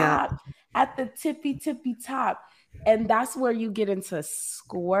the way up. top, at the tippy top. And that's where you get into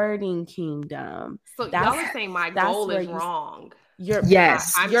squirting kingdom. So That's, y'all are saying my that's goal where is wrong.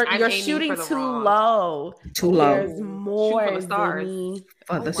 Yes. I'm you're aiming shooting for the too wrong. low. Too low. There's Oh, shoot for more, the stars. Zimmy.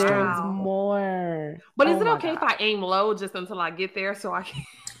 For Oh, the There's stars. wow. more. But is Oh it my okay if God. I aim low just until I get there so I can?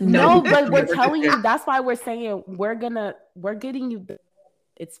 No, because but you'll we're never get telling there. you, that's why we're saying we're getting you.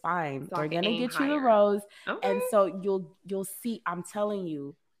 It's fine. So I We're can gonna aim get you the higher. rose, Okay. and so you'll see. I'm telling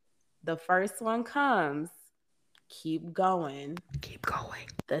you, the first one comes. Keep going. Keep going.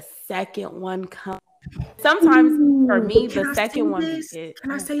 The second one comes. Sometimes for Ooh, me, but can the I say second one be this? it.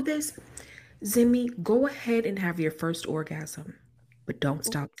 Can I Oh, say this? Zimmy, go ahead and have your first orgasm, but don't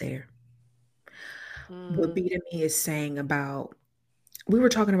stop there. What Mm, B to me is saying about, we were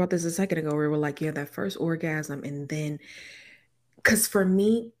talking about this a second ago, where we were like, yeah, that first orgasm, and then, because for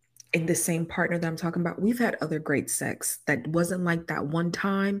me, and the same partner that I'm talking about, we've had other great sex that wasn't like that one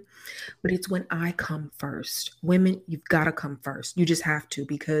time, but it's when I come first. Women, you've got to come first. You just have to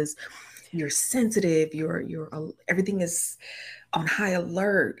because you're sensitive. Everything is on high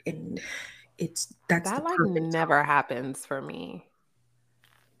alert, and that's the that like perfect time. never happens for me.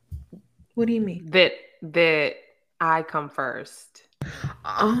 What do you mean? That I come first.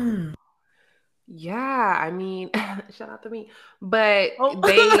 Um, Yeah, I mean, shout out to me. But oh.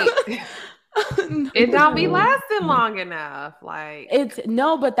 it don't be No. lasting long enough. Like, It's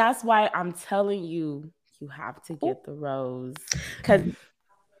no, but that's why I'm telling you, you have to get the rose because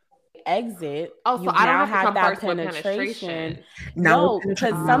exit. oh, so You've I don't now have to had come that first with penetration. penetration. now with No,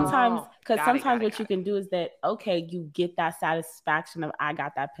 penetration, no. because Got it, sometimes got it, what you got it. can do is that okay, you get that satisfaction of I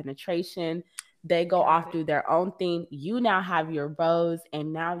got that penetration. They go Got off it. do their own thing. You now have your rose,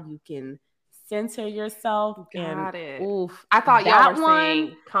 and now you can center yourself. And Got it. oof, I thought y'all that were one.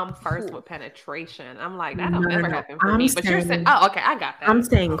 saying come first Oof, with penetration. I'm like, that don't No, no, never no. happen for me. But you're saying, oh, okay, I got I'm that.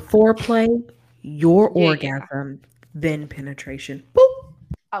 saying Okay. foreplay, your Yeah, yeah. orgasm, then penetration. Boop.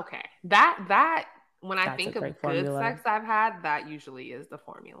 Okay. That when I that's a think of great good formula. sex I've had, that usually is the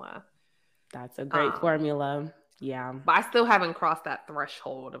formula. That's a great Um, formula. Yeah. but I still haven't crossed that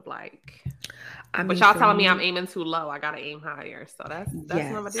threshold of like. I But mean, y'all for telling me I'm me, aiming too low. I gotta aim higher. So that's what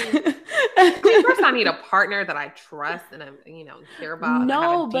I'm gonna yes. do. I mean, first I need a partner that I trust and I, care about and I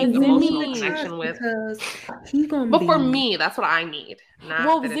have a No, deep but You need emotional to Zimmy. trust connection with. because he gonna But for be. me, that's what I need. Not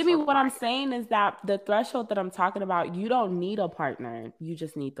Well, that it's Zimmy, what I'm required. saying is that the threshold that I'm talking about, you don't need a partner. You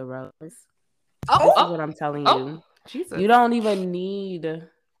just need the rose. Oh, This is oh, what I'm telling oh, you. Jesus. You don't even need,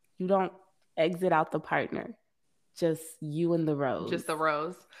 you don't exit out the partner. Just you and the rose. Just a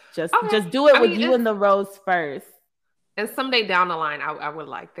rose. Okay. Just do it I with mean, you and the rose first. and someday down the line, I would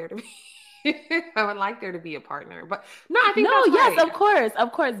like there to be. I would like there to be a partner, but no, I think No, that's yes, right.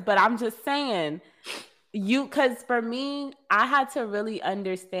 of course. But I'm just saying, because for me, I had to really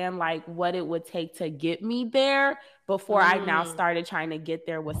understand like what it would take to get me there before I now Mm, started trying to get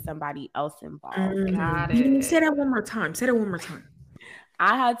there with somebody else involved. Mhm. got Say it. that one more time. Say that one more time.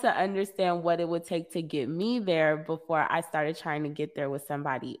 I had to understand what it would take to get me there before I started trying to get there with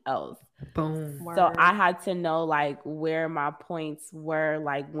somebody else. Boom. So I Word. had to know like where my points were,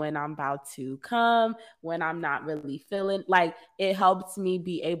 like when I'm about to come, when I'm not really feeling like it helps me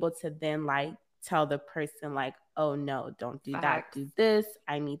be able to then like tell the person like, oh no, don't do that, Facts. do this,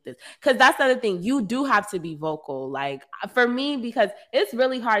 I need this. Because that's the other thing, you do have to be vocal. Like for me, because it's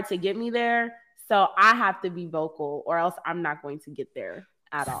really hard to get me there. So I have to be vocal or else I'm not going to get there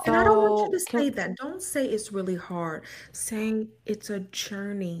at And all. I don't want you to So can say that. Don't say it's really hard. Saying it's a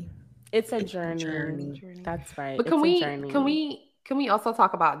journey. It's a It's a journey. journey. journey. That's right. But It's a journey. can we also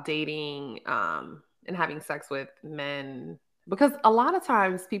talk about dating and having sex with men? Because a lot of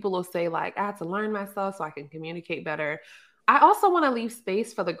times people will say like I had to learn myself so I can communicate better. I also want to leave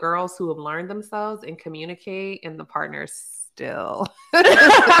space for the girls who have learned themselves and communicate and the partners still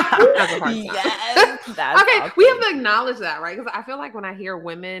has a hard time. Yes, that's Okay, we have awesome. to acknowledge that, right? Because I feel like when I hear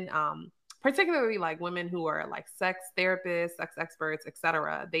women particularly like women who are like sex therapists, sex experts,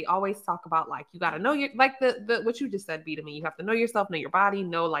 etc. They always talk about like you got to know your like the what you just said, B, to me. You have to know yourself, know your body,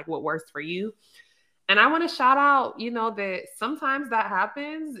 know like what works for you. And I want to shout out, that sometimes that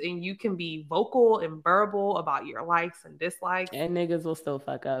happens and you can be vocal and verbal about your likes and dislikes. And niggas will still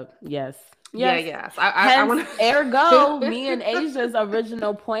fuck up. Yes. Yeah, yes. I want to. Ergo, me and Asia's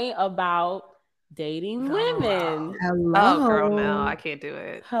original point about dating women. Hello. Oh, girl, no, I can't do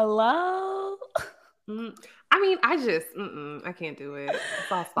it. Hello. I mean, I can't do it.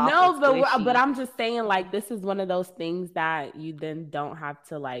 It's all soft No, and but squishy. I'm just saying, like, this is one of those things that you then don't have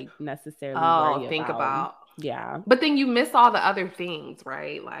to like necessarily worry think about. Yeah. But then you miss all the other things,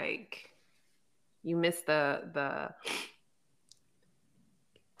 right? Like you miss the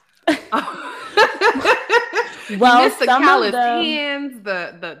well, you miss the calloused hands,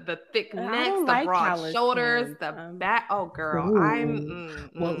 the thick necks, the like broad shoulders, hands. The back. Oh, girl,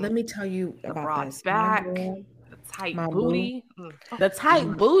 Well, let me tell you the about broad this. back, My girl, the tight my booty, the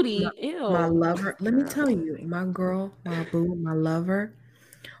tight booty. Ew. My lover. Let me tell you, my girl, my boo, my lover.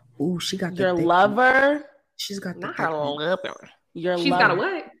 Ooh, she got your the lover. She's got the not her lover. Your She's lover. got a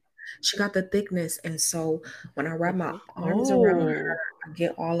what? She got the thickness, and so when I wrap my arms around her, I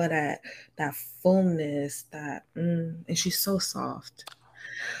get all of that fullness, and she's so soft.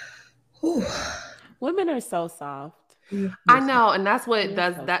 Ooh. Women are so soft. I know, and that's what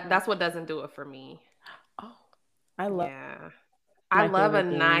that's what doesn't do it for me. Oh, I love. Yeah, I love a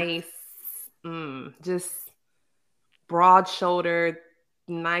nice, just broad shouldered,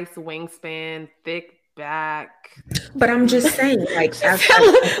 nice wingspan, thick back. But I'm just saying, like,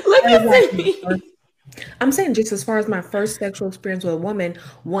 I'm saying just as far as my first sexual experience with a woman,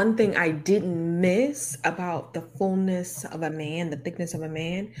 one thing I didn't miss about the fullness of a man, the thickness of a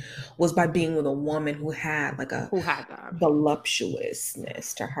man, was by being with a woman who had that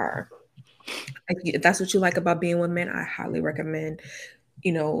voluptuousness to her. If that's what you like about being with men, I highly recommend,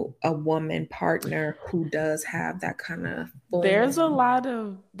 a woman partner who does have that kind of fullness. There's a lot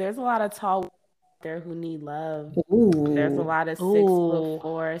of tall there who need love. Ooh. There's a lot of 6'4",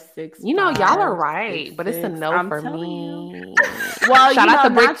 6'5". Y'all are right, but it's a no for me. Well, shout out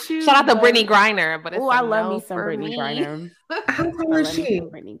to Brittany Griner, but it's I love me some Brittany Griner. How tall is she?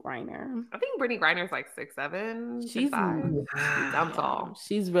 Brittany Griner. I think Brittany Griner's like 6'7". She's 6'5". I'm tall.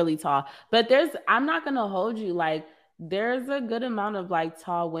 She's really tall, but I'm not gonna hold you. Like, there's a good amount of like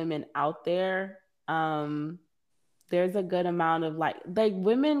tall women out there. There's a good amount of like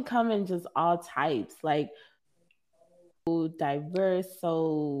women come in just all types, like so diverse,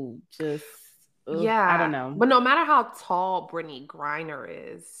 so just I don't know. But no matter how tall Brittany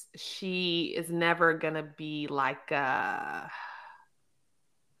Griner is, she is never gonna be like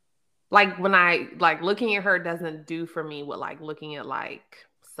when I like looking at her doesn't do for me what like looking at like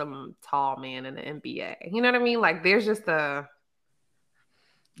some tall man in the NBA. You know what I mean? Like there's a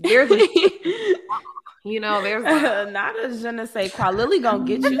there's not a je ne sais quoi. Lily gonna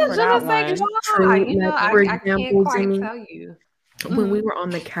get you for that one. True. I can't quite tell you. When we were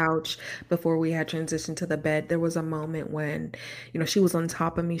on the couch before we had transitioned to the bed, there was a moment when, she was on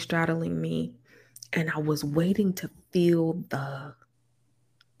top of me, straddling me, and I was waiting to feel the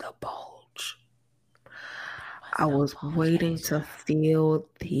bulge. I was waiting to feel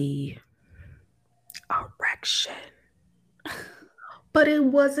the erection. But it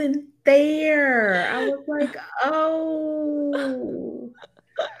wasn't there. I was like, oh.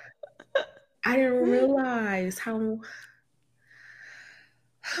 I didn't realize how.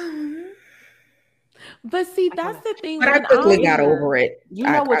 But see, that's the thing. But I quickly got over it. You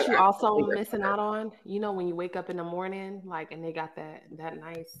know what you're also missing out on? When you wake up in the morning, like, and they got that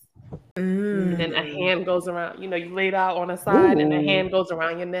nice, and then a hand goes around. You laid out on a side, and a hand goes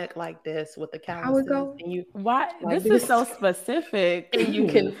around your neck like this with the calluses. How it go? And why? Like this is so specific. And you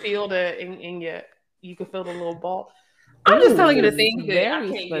can feel you can feel the little ball. I'm just telling you the things that I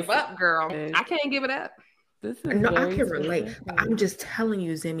can't give up, girl. I can't give it up. No, I can relate. But I'm just telling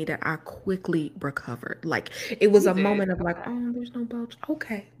you, Zemi, that I quickly recovered. Like, it was a moment of like, oh, there's no bulge.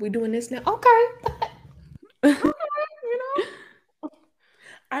 Okay, we're doing this now. Okay. Okay,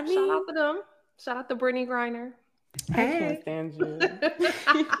 I mean, shout out to them. Shout out to Brittany Griner. Hey. I can't stand you.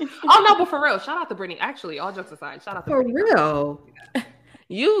 Oh no, but for real, shout out to Brittany. Actually, all jokes aside, shout out to Brittany. For real.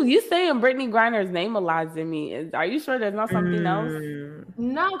 You saying Brittany Griner's name a lot, Zemi. Are you sure there's not something else?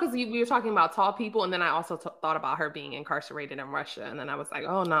 No, because we were talking about tall people, and then I also thought about her being incarcerated in Russia, and then I was like,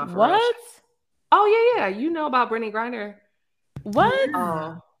 oh no, for what? Real. Oh yeah, you know about Brittany Griner.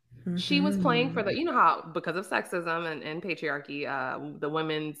 What? She was playing for how because of sexism and patriarchy, the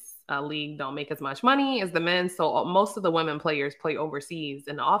women's league don't make as much money as the men, so most of the women players play overseas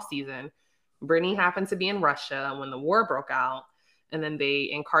in the off season. Brittany happened to be in Russia when the war broke out, and then they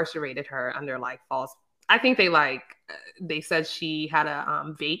incarcerated her under like false. I think they said she had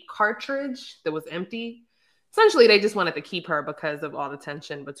a vape cartridge that was empty. Essentially, they just wanted to keep her because of all the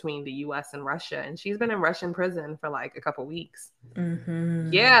tension between the U.S. and Russia, and she's been in Russian prison for like a couple weeks.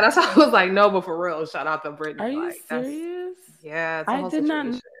 Yeah, that's why I was like, no, but for real, shout out to Brittany. Are you like, serious? Yeah, it's a I whole did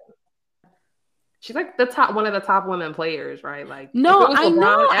situation. not. She's like one of the top women players, right? Like, No, if it was I LeBron,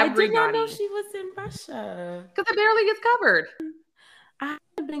 know. everybody, I did not know she was in Russia. Because it barely gets covered. I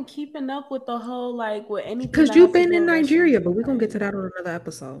have been keeping up with the whole like with anything. Because you've been in Nigeria, but we're gonna get to that on another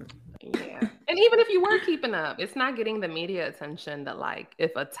episode. Yeah. And even if you were keeping up, it's not getting the media attention that like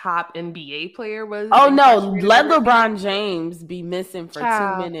if a top NBA player was. Oh no, let LeBron James be missing for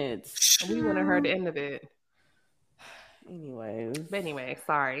 2 minutes. We wouldn't have heard the end of it. Anyway,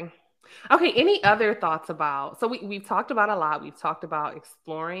 sorry. Okay, any other thoughts about, so we've talked about a lot. We've talked about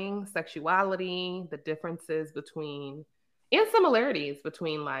exploring sexuality, the differences between and similarities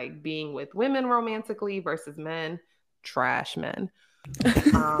between like being with women romantically versus men, trash men.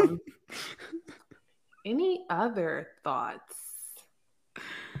 Any other thoughts?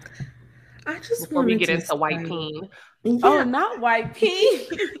 I just before we get into white peen. Yeah. Oh, not white peen.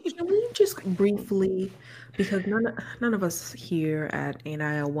 Can we just briefly, because none of us here at Ain't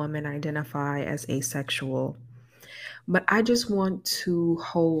I a Woman identify as asexual, but I just want to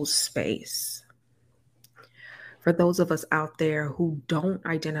hold space for those of us out there who don't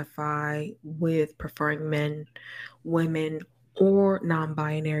identify with preferring men, women, or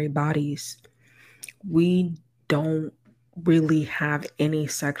non-binary bodies. We don't really have any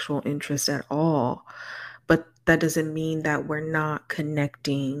sexual interest at all, but that doesn't mean that we're not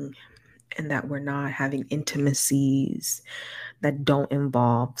connecting and that we're not having intimacies that don't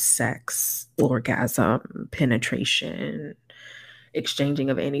involve sex, orgasm, penetration, exchanging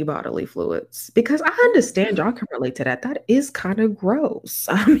of any bodily fluids. Because I understand y'all can relate to that. That is kind of gross.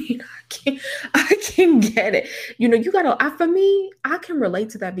 I mean, I can get it. You know, for me, I can relate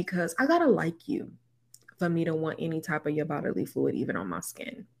to that because I gotta like you for me to want any type of your bodily fluid even on my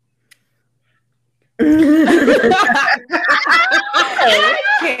skin. I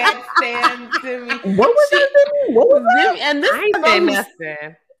can't stand Zimmy. What was that? And this I ain't saying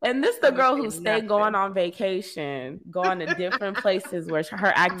nothing. And this the girl who stayed going on vacation, going to different places where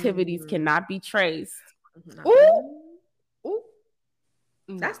her activities cannot be traced. Ooh.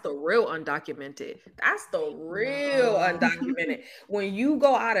 That's the real undocumented. When you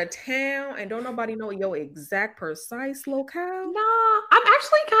go out of town and don't nobody know your exact precise locale. No, I'm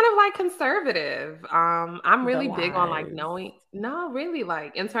actually kind of like conservative. I'm really big on like knowing. No, really,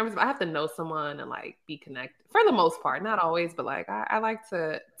 like in terms of I have to know someone and like be connected for the most part. Not always, but like I like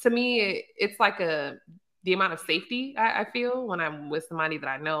to. To me, it's like the amount of safety I feel when I'm with somebody that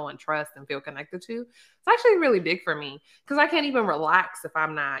I know and trust and feel connected to. It's actually really big for me because I can't even relax if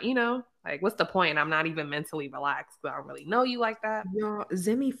I'm not, like what's the point? I'm not even mentally relaxed because I don't really know you like that. Y'all,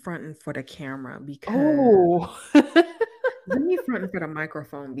 Zimmy fronting for the camera because Zimmy fronting for the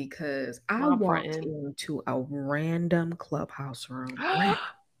microphone because I walked into a random clubhouse room.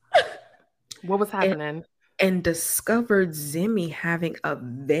 What was happening? And discovered Zimmy having a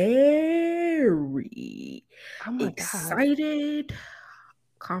very excited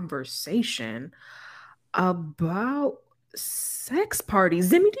conversation about sex parties.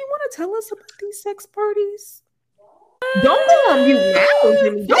 Zimmy, do you want to tell us about these sex parties? Don't go on mute now,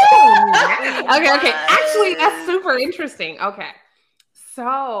 Zimmy. Don't go on mute now. Okay. Actually, that's super interesting. Okay.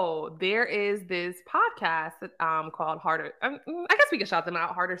 So there is this podcast called Harder. I guess we can shout them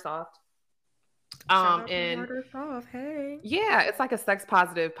out. Harder Soft. Hey. Yeah, it's like a sex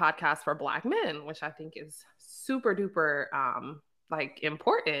positive podcast for Black men, which I think is super duper like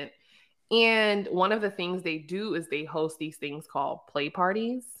important. And one of the things they do is they host these things called play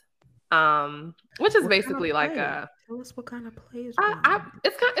parties, which is basically like a. Tell us what kind of plays.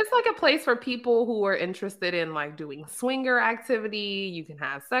 It's like a place for people who are interested in like doing swinger activity. You can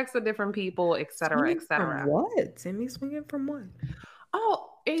have sex with different people, etc., etc. What? Zimmy swinging from what? Oh,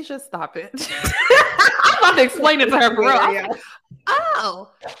 Asia, stop it. I'm about to explain it to her for real.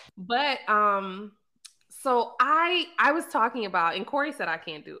 But so I was talking about, and Corey said I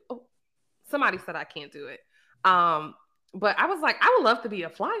can't do it. Oh, somebody said I can't do it. But I was like, I would love to be a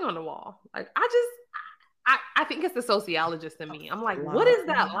fly on the wall. Like I think it's the sociologist in me. I'm like, what is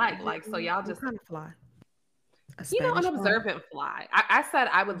that like? Like, so y'all just kind of fly. An observant fly. I said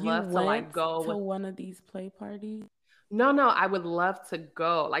I would love to like go to one of these play parties. No, I would love to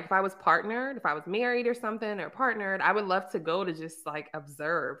go. Like if I was partnered, if I was married or something or partnered, I would love to go to just like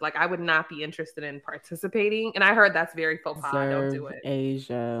observe. Like I would not be interested in participating. And I heard that's very faux pas. Don't do Observe it.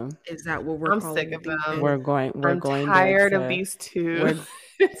 Asia. Is that what we're I'm calling sick it of these them. days? We're I'm going there tired of to these two.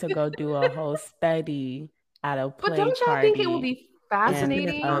 we're to go do a whole study at a But play don't y'all think it will party be It's an and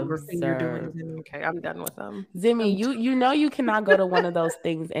fascinating? ethnography you're doing, observe. Zimmy. Okay, I'm done with them. Zimmy, I'm you know you cannot go to one of those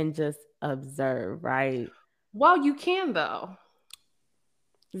things and just observe, right? Well, you can though.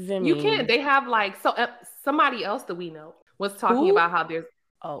 You can. Zimmy. They have like somebody else that we know was talking Who? about how there's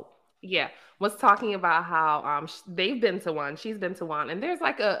Oh, yeah was talking about how they've been to one, she's been to one, and there's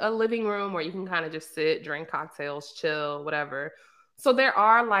like a living room where you can kind of just sit, drink cocktails, chill, whatever. So there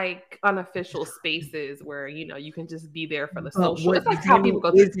are like unofficial spaces where you can just be there for the But social. what It's like how people Zimmy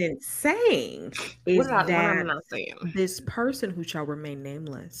go to isn't saying what is what that I'm not saying. this person who shall remain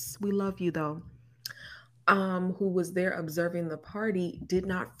nameless, we love you though, who was there observing the party, did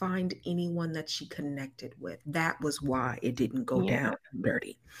not find anyone that she connected with. That was why it didn't go Yeah. down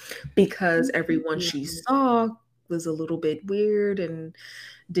dirty. Because everyone she saw was a little bit weird and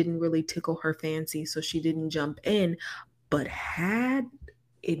didn't really tickle her fancy, so she didn't jump in. But had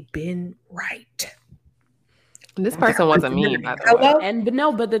it been right, This that person was wasn't me, nice. by the way.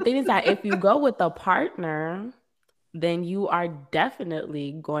 Hello? but the thing is that if you go with a partner, then you are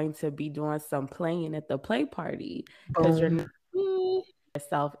definitely going to be doing some playing at the play party because you're not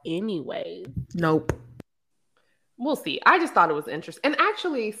yourself anyway. Nope. We'll see. I just thought it was interesting. And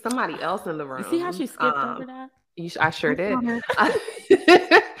actually, somebody else in the room. You see how she skipped over that? I sure did.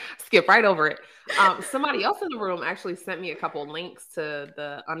 Skip right over it. Somebody else in the room actually sent me a couple links to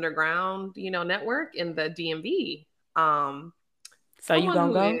the underground, network in the DMV. So you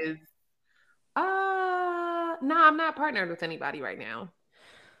gonna go? No, I'm not partnered with anybody right now.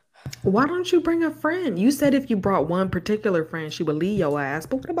 Why don't you bring a friend? You said if you brought one particular friend, she would leave your ass.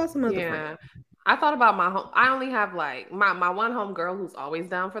 But what about some other friends? I thought about my home. I only have like my one home girl who's always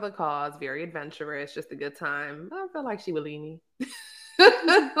down for the cause, very adventurous, just a good time. I feel like she would leave me.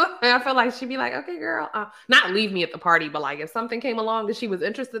 I feel like she'd be like, okay, girl, not leave me at the party, but like if something came along that she was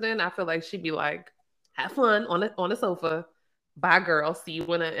interested in, I feel like she'd be like, have fun on the sofa. Bye, girl. See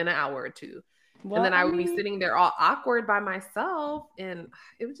you in an hour or two. Well, and then I would be sitting there all awkward by myself, and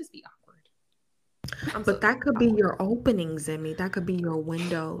it would just be awkward. But that could be your opening, Zimmy. That could be your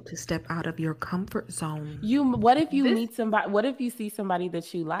window to step out of your comfort zone. What if you meet somebody? What if you see somebody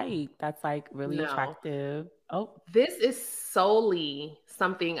that you like that's like really attractive? Oh, this is solely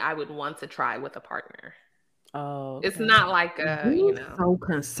something I would want to try with a partner. Oh, okay. It's not like so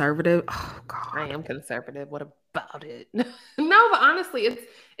conservative. Oh God, I am conservative. What about it? No, but honestly,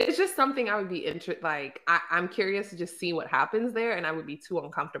 it's just something I would be interested. Like I'm curious to just see what happens there, and I would be too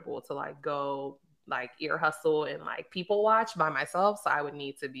uncomfortable to like go like ear hustle and like people watch by myself. So I would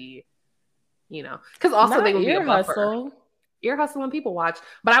need to be, because also not they would be a buffer. Hustle. Ear hustle and people watch,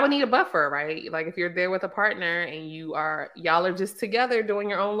 but I would need a buffer, right? Like if you're there with a partner and y'all are just together doing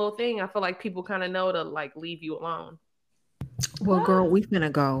your own little thing, I feel like people kind of know to like leave you alone. Well, girl, we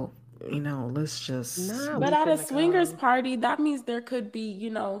finna go. Let's just. But at a swingers party, that means there could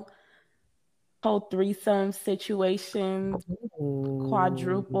be, whole threesome situations,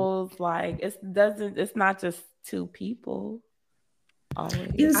 quadruples. Like it's not just two people. Always.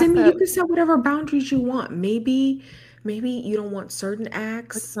 Zimmy, you can set whatever boundaries you want. Maybe you don't want certain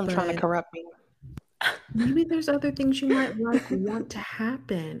acts. I'm trying to corrupt me. Maybe there's other things you might want to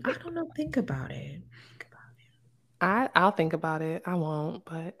happen. I don't know. Think about it. I'll think about it. I won't,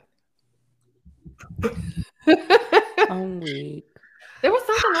 but I'm weak. There was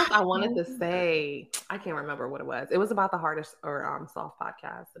something else I wanted to say. I can't remember what it was. It was about the hardest or soft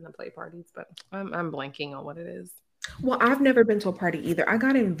podcast and the play parties, but I'm blanking on what it is. Well, I've never been to a party either. I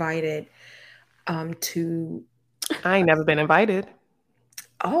got invited to. I ain't never been invited.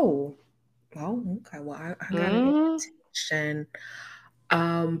 Oh, okay. Well, I got an invitation.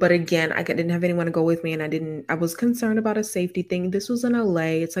 But again, I didn't have anyone to go with me, and I was concerned about a safety thing. This was in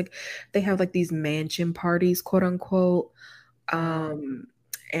LA. It's like they have like these mansion parties, quote unquote. And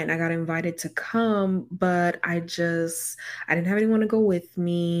I got invited to come, but I didn't have anyone to go with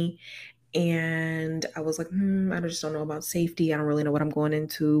me. And I was like, I just don't know about safety. I don't really know what I'm going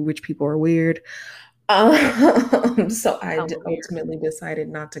into. Rich people are weird. So I ultimately decided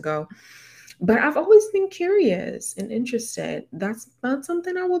not to go. But I've always been curious and interested. That's not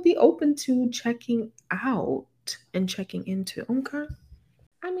something I would be open to checking out and checking into. Okay.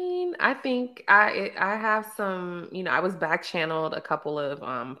 I mean, I think I have some, I was back channeled a couple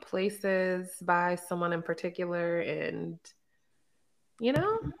of places by someone in particular, and you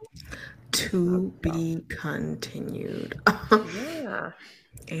know? To be continued. Yeah.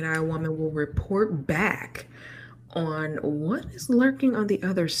 AI Woman will report back on what is lurking on the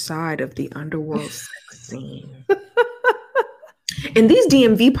other side of the underworld sex scene. And these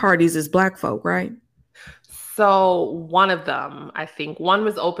DMV parties is Black folk, right? So one of them, I think one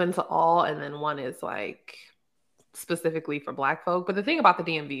was open to all, and then one is like specifically for Black folk. But the thing about the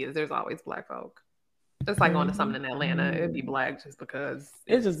DMV is there's always Black folk. It's like going to something in Atlanta. It'd be Black just because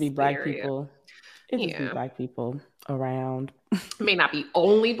It'd just be the Black area. people. It'd just be Yeah. Black people around. It may not be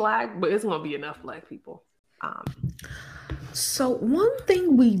only Black, but it's gonna be enough Black people. So one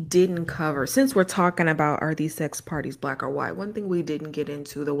thing we didn't cover, since we're talking about are these sex parties Black or white, one thing we didn't get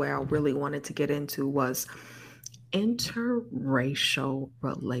into the way I really wanted to get into was interracial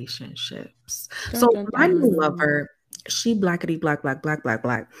relationships. So my new lover, she blackity black. One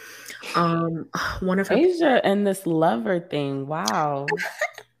of her Asia and this lover thing. Wow.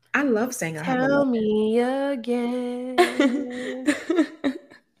 I love saying I have a Tell lover. me again.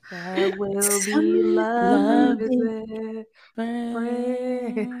 That will be love, is it?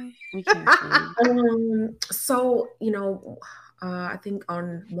 Friend. We can't sing. So, I think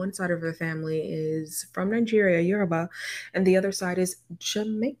on one side of the family is from Nigeria, Yoruba, and the other side is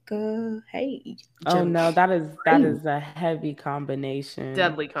Jamaica. Hey. Oh no, that is a heavy combination.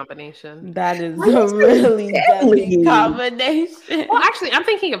 Deadly combination. That is a really deadly combination. Well, actually, I'm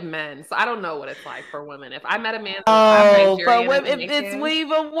thinking of men, so I don't know what it's like for women. If I met a man, for women, if it's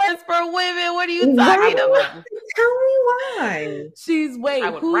even worse for women, what are you talking about? Tell me why.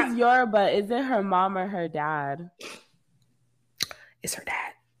 Who's Yoruba? Is it her mom or her dad? It's her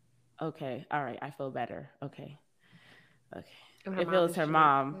dad. Okay, all right, I feel better. Okay. If it was her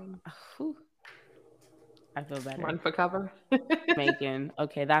mom, I feel better. Run for cover. Macon.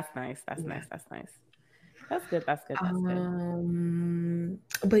 Okay, that's nice. That's nice. That's good.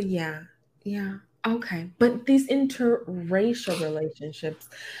 But yeah. Okay. But these interracial relationships,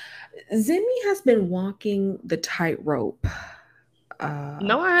 Zimmy has been walking the tightrope.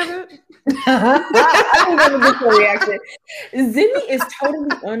 No, I haven't. I don't know the reaction. Zimmy is totally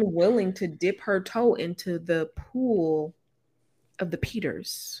unwilling to dip her toe into the pool of the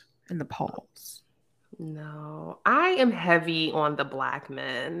Peters and the Pauls. No, I am heavy on the Black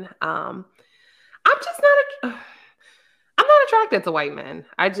men. I'm not attracted to white men.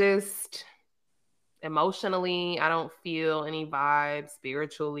 I just emotionally, I don't feel any vibes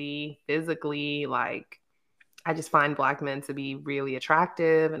spiritually, physically. Like, I just find Black men to be really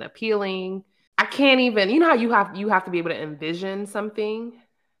attractive and appealing. I can't even, how you have to be able to envision something.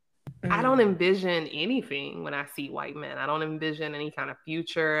 I don't envision anything when I see white men. I don't envision any kind of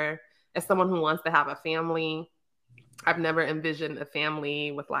future. As someone who wants to have a family, I've never envisioned a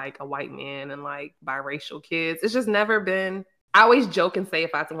family with like a white man and like biracial kids. It's just never been. I always joke and say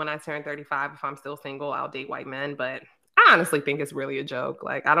when I turn 35, if I'm still single, I'll date white men. But I honestly think it's really a joke.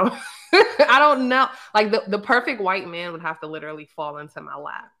 Like, I don't, I don't know. Like the perfect white man would have to literally fall into my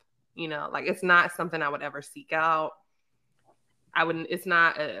lap. Like it's not something I would ever seek out. It's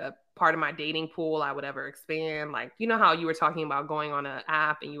not a part of my dating pool I would ever expand. Like, how you were talking about going on an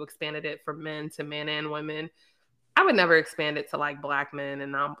app and you expanded it from men to men and women. I would never expand it to like Black men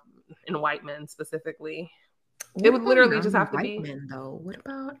and white men specifically. It would literally just have to be men, though. What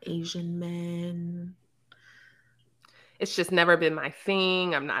about Asian men? It's just never been my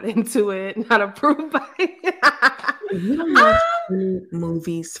thing. I'm not into it. Not approved by it. You don't watch any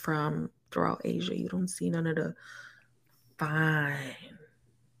movies from throughout Asia. You don't see none of the fine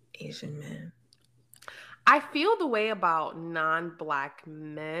Asian men. I feel the way about non-Black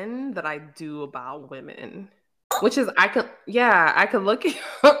men that I do about women, which is I could look at.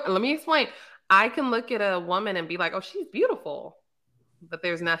 Let me explain. I can look at a woman and be like, oh, she's beautiful, but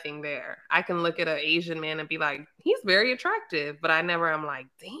there's nothing there. I can look at an Asian man and be like, he's very attractive, but I never am like,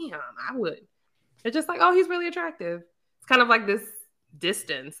 damn, I would. It's just like, oh, he's really attractive. It's kind of like this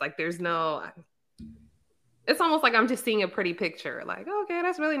distance. Like there's no, it's almost like I'm just seeing a pretty picture. Like, oh, okay,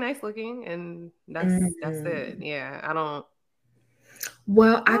 that's really nice looking. And that's it. Yeah, I don't.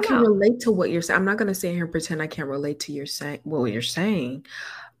 Well, I can relate to what you're saying. I'm not going to sit here and pretend I can't relate to what you're saying.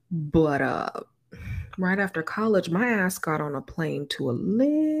 But right after college, my ass got on a plane to a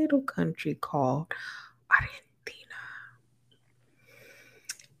little country called Argentina.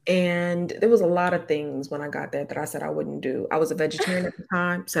 And there was a lot of things when I got there that I said I wouldn't do. I was a vegetarian at the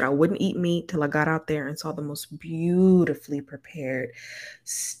time, said I wouldn't eat meat till I got out there and saw the most beautifully prepared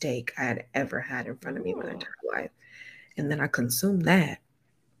steak I had ever had in front of me my entire life. And then I consumed that.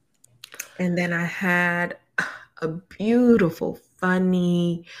 And then I had a beautiful,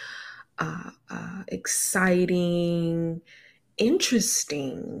 funny, exciting,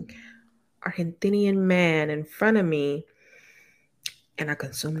 interesting Argentinian man in front of me, and I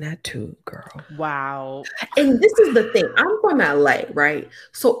consume that too, girl. Wow. And this is the thing. I'm from LA, right?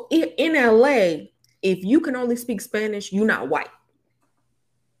 So in LA, if you can only speak Spanish, you're not white.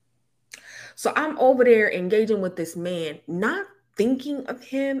 So I'm over there engaging with this man, not thinking of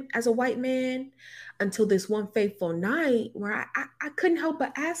him as a white man until this one fateful night where I couldn't help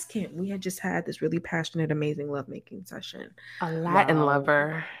but ask him. We had just had this really passionate, amazing lovemaking session. A Latin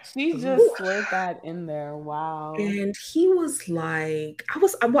lover. She just slid that in there. Wow. And he was like,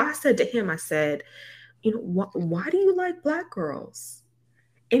 I said to him, I said, you know, why do you like Black girls?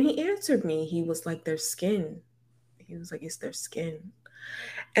 And he answered me. He was like, their skin. He was like, it's their skin.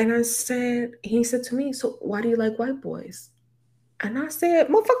 And he said to me, so why do you like white boys? And I said,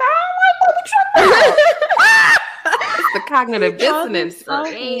 motherfucker, I don't like what you about. It's the cognitive dissonance.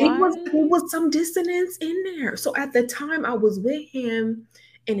 It was some dissonance in there. So at the time I was with him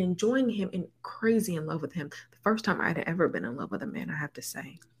and enjoying him and crazy in love with him. The first time I'd ever been in love with a man, I have to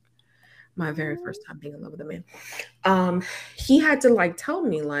say. My very first time being in love with a man. He had to like tell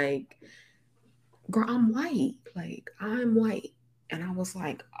me like, girl, I'm white. Like, I'm white. And I was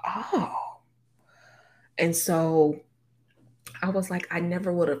like, oh. And so I was like, I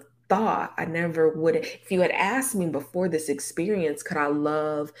never would have thought, if you had asked me before this experience, could I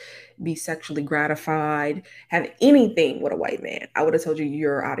be sexually gratified, have anything with a white man, I would have told you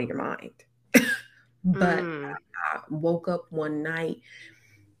you're out of your mind. But I woke up one night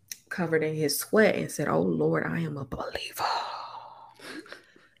covered in his sweat and said, oh Lord, I am a believer.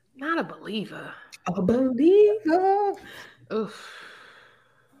 Not a believer. A believer. Oof.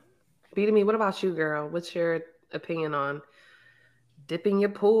 Pt.2, what about you, girl? What's your opinion on dipping your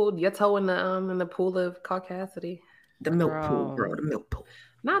toe in the pool of caucasity? The milk pool, girl. The milk pool.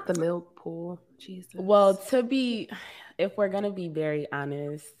 Not the milk pool. Jesus. Well, if we're gonna be very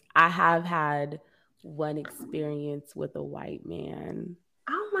honest, I have had one experience with a white man.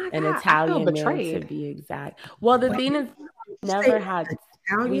 Oh my God. An Italian man to be exact. Well, the thing is, never had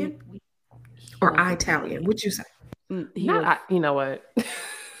Italian or Italian. What'd you say? You know what?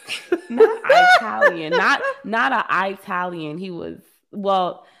 Not Italian, not an Italian. He was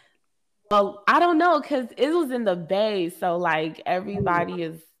well, I don't know, because it was in the Bay, so like everybody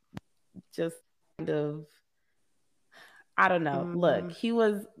is just kind of, I don't know. Look, he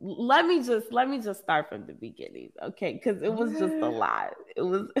was. Let me just start from the beginning, okay? Because it was just a lot. It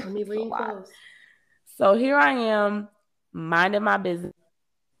was. Let me lean close. So here I am, minding my business,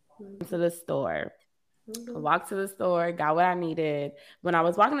 to the store. I walked to the store, got what I needed. When I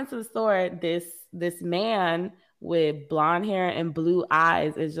was walking into the store, this man with blonde hair and blue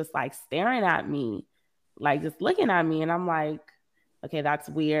eyes is just like staring at me, like just looking at me, and I'm like, okay, that's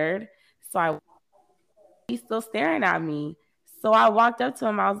weird. So he's still staring at me. So I walked up to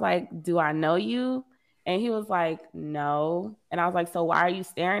him. I was like, do I know you? And he was like, no. And I was like, so why are you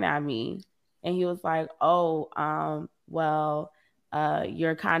staring at me? And he was like, oh, well,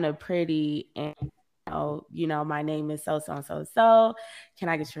 you're kind of pretty, and you know, my name is so and so. Can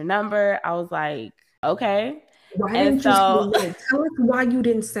I get your number? I was like, okay. Why didn't you tell us why you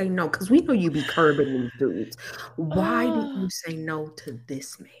didn't say no? Because we know you be curbing these dudes. Why did you say no to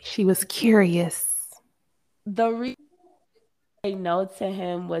this man? She was curious. The reason I said no to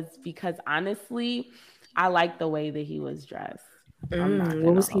him was because honestly, I liked the way that he was dressed.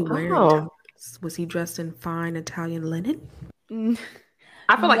 What was he wearing? Was he dressed in fine Italian linen?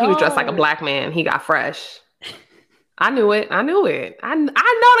 I feel like he was dressed like a Black man. He got fresh. I knew it. I know the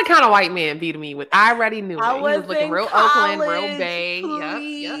kind of white man Pt.2 with. I already knew it. He was looking real Oakland, real Bay.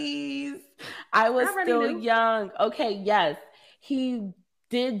 Yep. I was still young. Okay, yes. He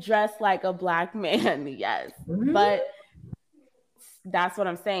did dress like a Black man, yes. Mm-hmm. But that's what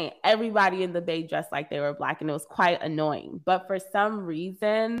I'm saying. Everybody in the Bay dressed like they were Black, and it was quite annoying. But for some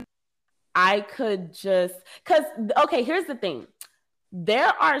reason, I could just... okay, here's the thing.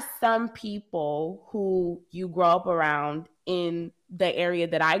 There are some people who you grow up around in the area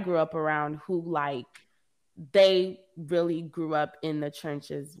that I grew up around who like they really grew up in the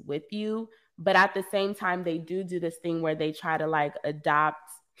trenches with you. But at the same time, they do this thing where they try to like adopt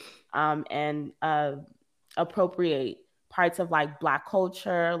and appropriate parts of like Black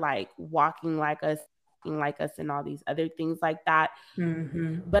culture, like walking like us, and all these other things like that.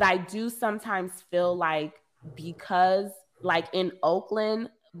 Mm-hmm. But I do sometimes feel like because like in Oakland,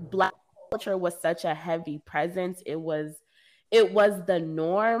 Black culture was such a heavy presence. It was the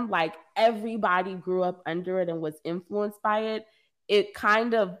norm. Like everybody grew up under it and was influenced by it. It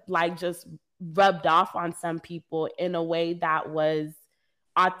kind of like just rubbed off on some people in a way that was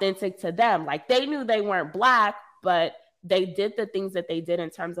authentic to them. Like they knew they weren't Black, but they did the things that they did in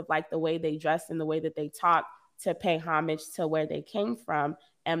terms of like the way they dressed and the way that they talked to pay homage to where they came from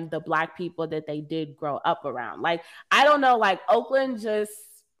and the Black people that they did grow up around. Like, I don't know, like Oakland just,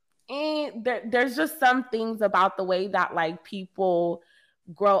 there's just some things about the way that like people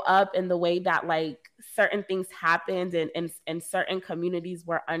grow up and the way that like certain things happened and certain communities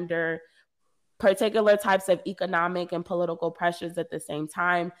were under particular types of economic and political pressures at the same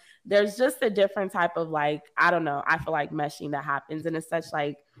time. There's just a different type of like, I don't know, I feel like meshing that happens, and it's such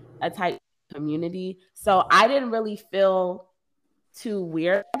like a tight community. So I didn't really feel too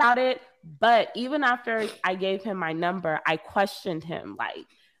weird about it. But even after I gave him my number, I questioned him. Like,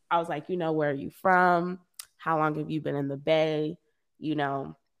 I was like, where are you from? How long have you been in the Bay?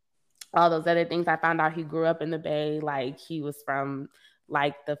 All those other things. I found out he grew up in the Bay. Like, he was from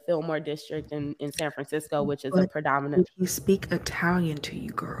like the Fillmore district in San Francisco, which is a predominant. Did he speak Italian to you,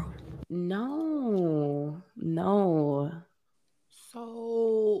 girl? No.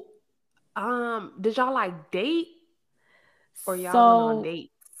 So, did y'all like date, or y'all went on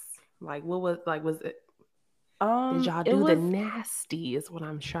dates? Like, what was like? Was it? Did y'all do the nasty? Is what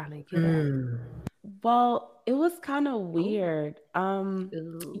I'm trying to get at. Well, it was kind of weird.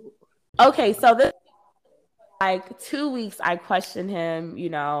 Okay, so this like 2 weeks I questioned him,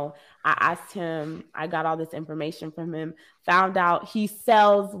 I asked him, I got all this information from him, found out he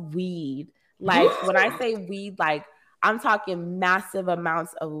sells weed. Like, when I say weed, like I'm talking massive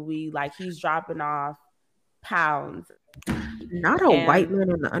amounts of weed. Like, he's dropping off pounds. Not a white man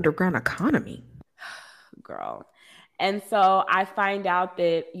in the underground economy. Girl. And so I find out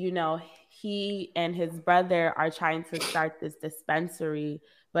that, he and his brother are trying to start this dispensary,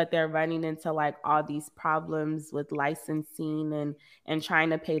 but they're running into like all these problems with licensing and trying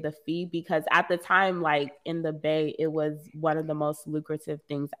to pay the fee, because at the time, like in the Bay, it was one of the most lucrative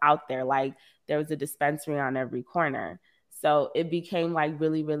things out there. Like, there was a dispensary on every corner. So it became like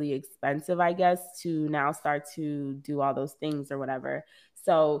really, really expensive, I guess, to now start to do all those things or whatever.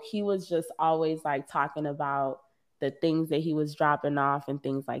 So he was just always like talking about the things that he was dropping off and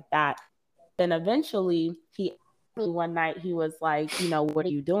things like that. Then eventually one night he was like, what are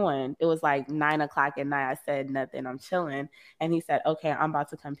you doing? It was like 9:00 at night. I said, nothing, I'm chilling. And he said, okay, I'm about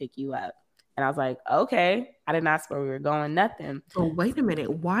to come pick you up. And I was like, okay. I didn't ask where we were going, nothing. Oh, wait a minute.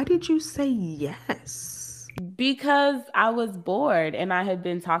 Why did you say yes? Because I was bored and I had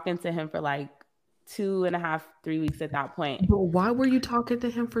been talking to him for like 2.5, 3 weeks at that point. But why were you talking to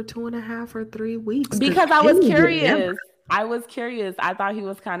him for 2.5 or 3 weeks? Because I was curious. I thought he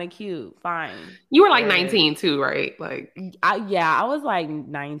was kind of cute. Fine. You were like 19 too, right? Like, I was like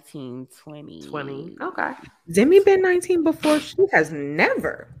 19, 20. Okay. Zemi been 19 before? She has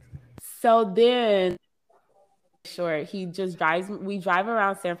never. So then, sure, he just we drive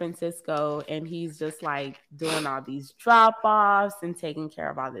around San Francisco and he's just like doing all these drop-offs and taking care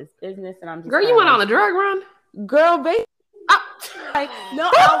of all this business. And I'm just, girl, you went on a drug run? Girl, baby. Like, no,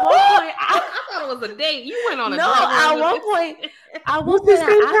 at one point I thought it was a date. You went on a drug run. At one point I asked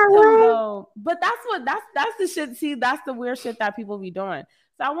him though, but that's the shit. See, that's the weird shit that people be doing.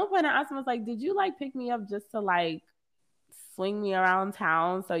 So at one point I asked him, I was like, did you like pick me up just to like swing me around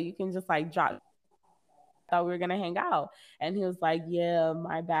town so you can just like drop? Thought we were gonna hang out. And he was like, yeah,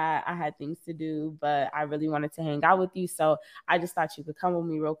 my bad, I had things to do, but I really wanted to hang out with you, so I just thought you could come with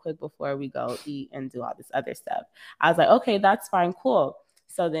me real quick before we go eat and do all this other stuff. I was like, okay, that's fine, cool.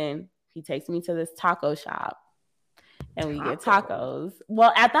 So then he takes me to this taco shop and we get tacos.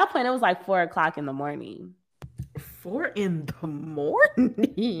 Well, at that point it was like 4:00 in the morning. 4 in the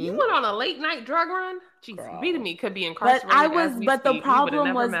morning? You went on a late night drug run? Jeez, me could be incarcerated. But the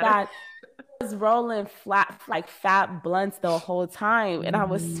problem was that I was rolling fat blunts the whole time and I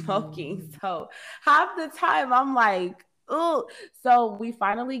was smoking. So half the time I'm like, oh. So we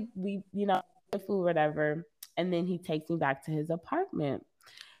finally, food, whatever. And then he takes me back to his apartment.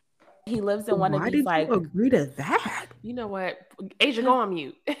 He lives in one of these, like. Why did you agree to that? You know what? Asia, go on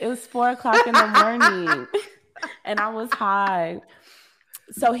mute. It was 4:00 in the morning and I was high.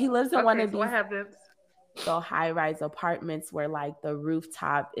 So he lives in one of these. What happened? So high-rise apartments where like the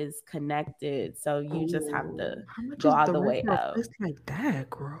rooftop is connected, so you just have to go all the way up. It's like that,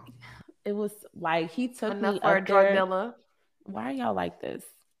 girl. It was like he took enough me for a drug dealer. Why are y'all like this?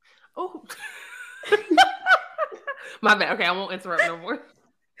 Oh, my bad. Okay, I won't interrupt no more.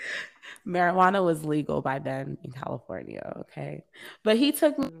 Marijuana was legal by then in California, okay? But he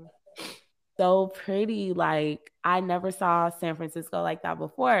took me so pretty. Like, I never saw San Francisco like that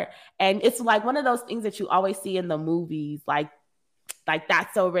before. And it's like one of those things that you always see in the movies. Like, like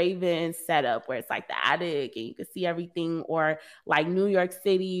That's So Raven setup where it's like the attic and you can see everything, or like New York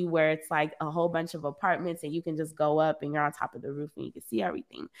City where it's like a whole bunch of apartments and you can just go up and you're on top of the roof and you can see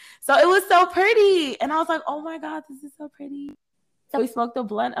everything. So it was so pretty. And I was like, oh my God, this is so pretty. So we smoked a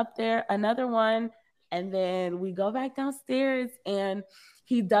blunt up there, another one, and then we go back downstairs and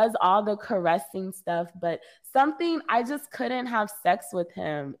he does all the caressing stuff, but something, I just couldn't have sex with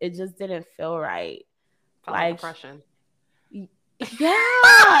him. It just didn't feel right. Like depression. Yeah,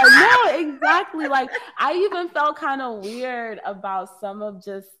 no, exactly. Like I even felt kind of weird about some of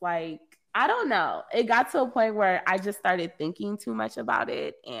just like, I don't know. It got to a point where I just started thinking too much about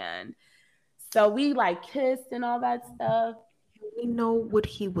it. And so we like kissed and all that stuff. We know what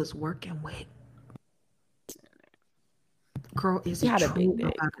he was working with. Girl, is it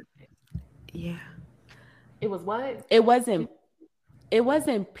true? Yeah. It was what? It wasn't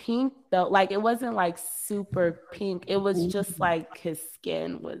pink though. Like it wasn't like super pink. It was just like his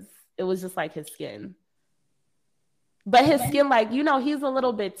skin was. It was just like his skin. But his skin, like, you know, he's a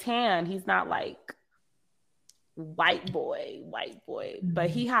little bit tan. He's not like white boy. But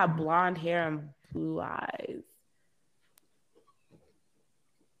he had blonde hair and blue eyes.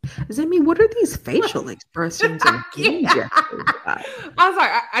 Does that mean, what are these facial expressions? I'm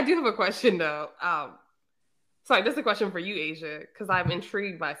sorry, I do have a question though. Sorry, this is a question for you, Asia, because I'm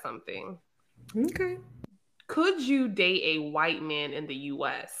intrigued by something. Okay. Could you date a white man in the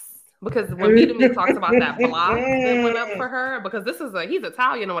U.S.? Because when Pt.2 talks about that block that went up for her, because he's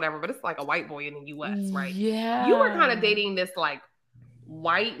Italian or whatever, but it's like a white boy in the U.S., right? Yeah. You were kind of dating this like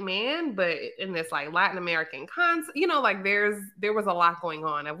white man, but in this like Latin American concept, you know, like there was a lot going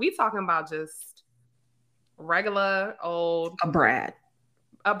on. And we talking about just regular old a Brad,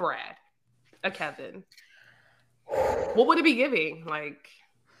 a Kevin. What would it be giving? Like,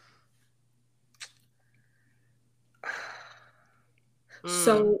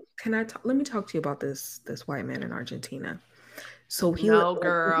 so can I let me talk to you about this white man in Argentina. So girl,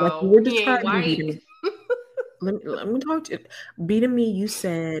 like we're describing. Let me talk to you. B2Me, you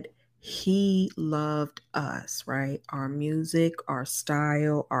said he loved us, right? Our music, our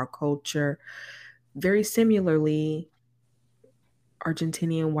style, our culture. Very similarly,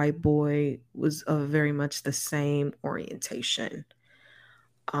 Argentinian white boy was of very much the same orientation.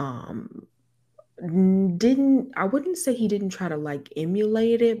 I wouldn't say he didn't try to like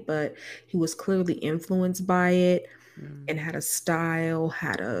emulate it, but he was clearly influenced by it and had a style,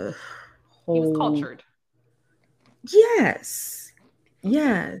 had a whole... He was cultured. Yes.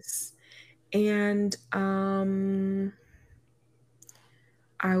 And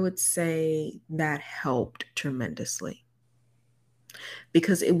I would say that helped tremendously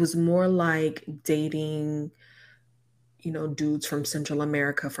because it was more like dating, you know, dudes from Central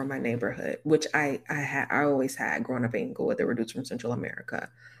America from my neighborhood, which I always had growing up in Inglewood. There were dudes from Central America,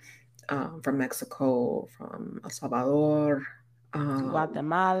 from Mexico, from El Salvador,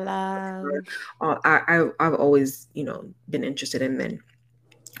 Guatemala. I've always, you know, been interested in men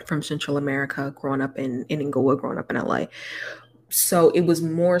from Central America, growing up in Inglewood, growing up in LA. So it was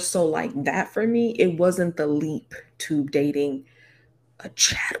more so like that for me. It wasn't the leap to dating a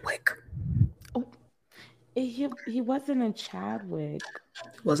Chadwick. Oh, he wasn't a Chadwick.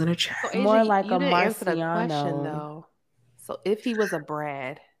 Wasn't a Chadwick. So, Asia, more like you a didn't Marciano. Answer the question, though. So if he was a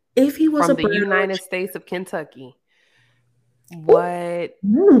Brad, from the United States of Kentucky, what?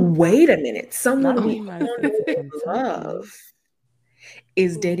 Wait a minute. Someone we love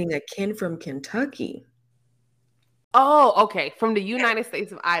is dating a Ken from Kentucky. Oh, okay. From the United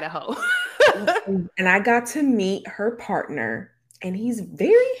States of Idaho. And I got to meet her partner, and he's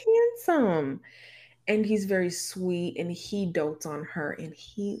very handsome, and he's very sweet, and he dotes on her, and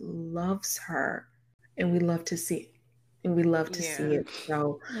he loves her, and we love to see it. And we love to see it.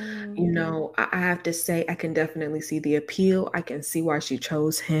 So, you know, I have to say, I can definitely see the appeal. I can see why she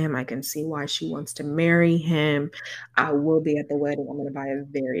chose him. I can see why she wants to marry him. I will be at the wedding. I'm going to buy a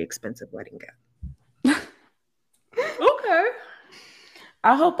very expensive wedding gift. Okay.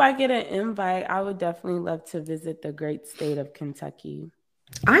 I hope I get an invite. I would definitely love to visit the great state of Kentucky.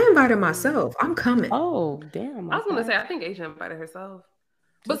 I invited myself. I'm coming. Oh, damn. I was going to say, I think Asia invited herself.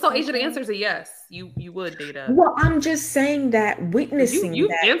 But so, Asia, the answer is a yes. You would date us. Well, I'm just saying that witnessing you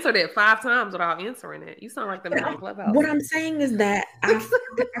that. answered it 5 times without answering it. You sound like them on Clubhouse. What I'm saying is that I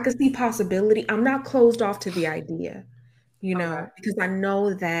can see possibility. I'm not closed off to the idea, you know, because I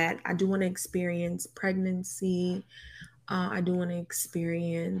know that I do want to experience pregnancy. I do want to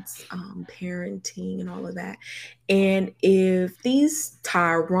experience parenting and all of that. And if these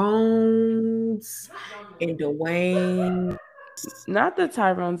Tyrones and Dwayne, not the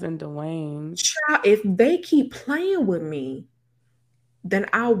Tyrones and Dwayne, if they keep playing with me, then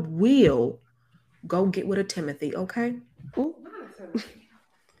I will go get with a Timothy, okay? Ooh.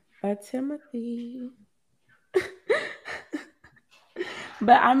 A Timothy.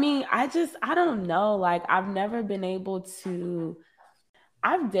 But I mean, I don't know. Like, I've never been able to.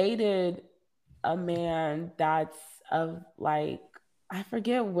 I've dated a man that's of like, I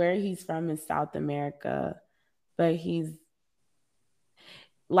forget where he's from in South America, but he's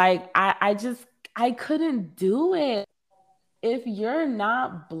like, I couldn't do it. If you're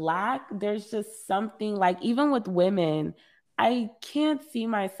not Black, there's just something like, even with women, I can't see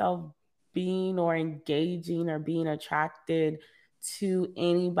myself being or engaging or being attracted to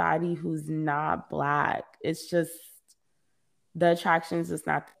anybody who's not Black. It's just, the attraction is just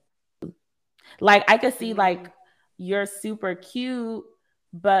not like, I could see like you're super cute,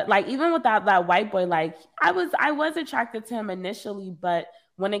 but like even with that white boy, like I was attracted to him initially, but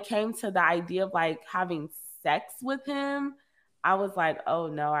when it came to the idea of like having sex with him, I was like, oh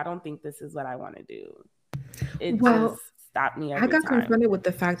no, I don't think this is what I want to do. It just Well, stopped me I every got time. confronted with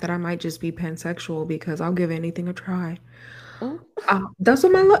the fact that I might just be pansexual because I'll give anything a try. Oh, That's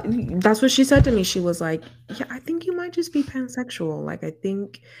what she said to me. She was like, "Yeah, I think you might just be pansexual. Like, I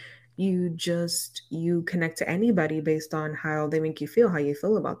think you connect to anybody based on how they make you feel, how you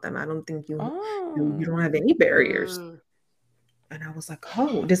feel about them. I don't think you don't oh, have any barriers." And I was like,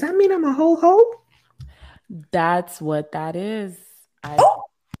 "Oh, does that mean I'm a whole hoe?" that's what that is. Oh,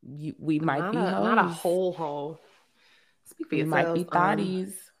 We might be Not a hoes. whole hole. Speak for We might be yourselves.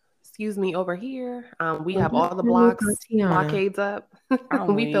 thotties. Excuse me, over here. We well, have all the Tatiana. blockades up.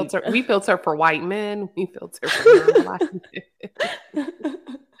 I'm weak. We filter for white men. We filter for non-Black men.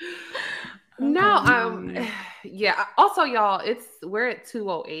 No, yeah. Also, y'all, we're at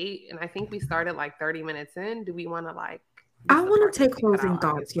 2:08, and I think we started like 30 minutes in. Do we want to like? This I is the want part to that take we cut closing out,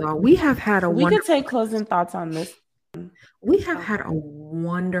 thoughts, obviously. y'all. We have had a We could wonderful take closing thoughts on this.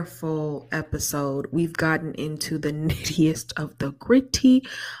 episode. We've gotten into the nittiest of the gritty.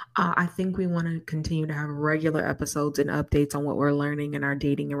 I think we want to continue to have regular episodes and updates on what we're learning in our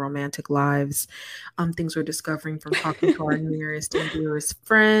dating and romantic lives, things we're discovering from talking to our nearest and dearest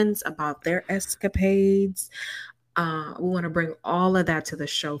friends about their escapades. We want to bring all of that to the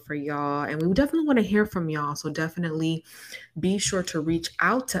show for y'all, and we definitely want to hear from y'all. So definitely be sure to reach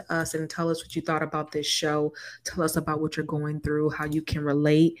out to us and tell us what you thought about this show. Tell us about what you're going through, how you can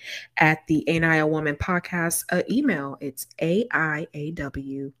relate at the Ain't I a Woman podcast email. It's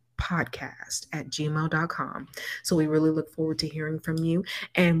AIAW podcast@gmail.com. So we really look forward to hearing from you,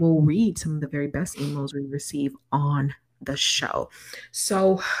 and we'll read some of the very best emails we receive on the show.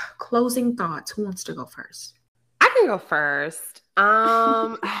 So closing thoughts. Who wants to go first? I can go first.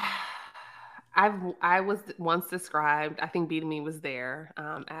 I was once described, I think Beat Me was there,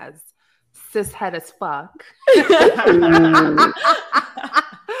 as cishet as fuck.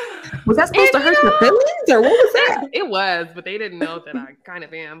 Was that supposed to hurt your feelings, or what was that? It was, but they didn't know that I kind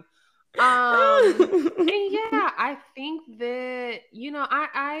of am. And yeah, I think that,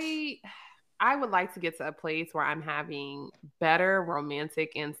 I would like to get to a place where I'm having better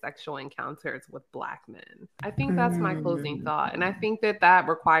romantic and sexual encounters with Black men. I think that's my closing thought. And I think that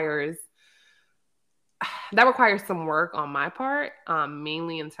requires some work on my part,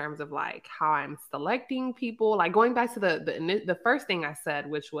 mainly in terms of like how I'm selecting people. Like going back to the first thing I said,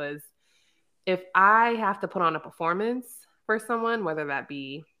 which was, if I have to put on a performance for someone, whether that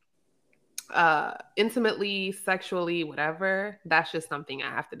be intimately, sexually, whatever, that's just something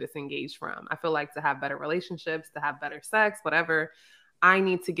I have to disengage from. I feel like to have better relationships, to have better sex, whatever, I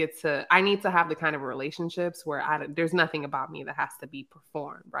need to have the kind of relationships where there's nothing about me that has to be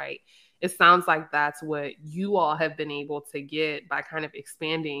performed, right? It sounds like that's what you all have been able to get by kind of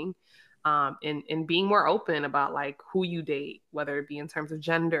expanding, and being more open about like who you date, whether it be in terms of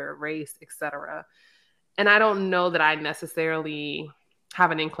gender, race, etc. And I don't know that I necessarily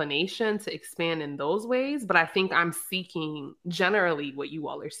have an inclination to expand in those ways, but I think I'm seeking generally what you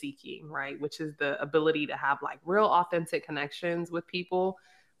all are seeking, right? Which is the ability to have like real authentic connections with people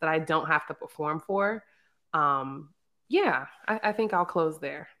that I don't have to perform for. Yeah, I think I'll close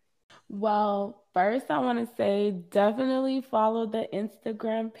there. Well, first I want to say definitely follow the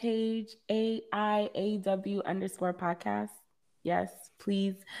Instagram page AIAW_podcast. Yes,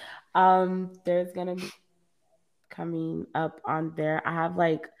 please. There's gonna be coming up on there. I have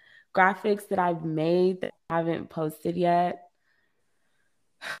like graphics that I've made that I haven't posted yet.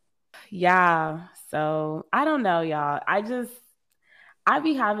 Yeah, so I don't know, y'all. I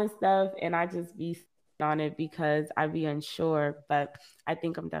be having stuff and I just be on it because I be unsure, but I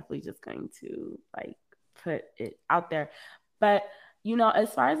think I'm definitely just going to like put it out there. But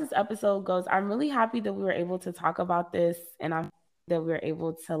as far as this episode goes, I'm really happy that we were able to talk about this, and I'm that we were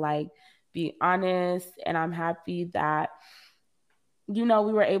able to like be honest, and I'm happy that we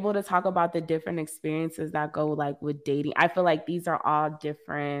were able to talk about the different experiences that go like with dating. I feel like these are all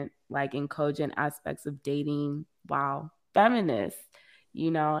different like and cogent aspects of dating while feminist,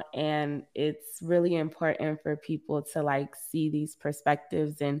 and it's really important for people to like see these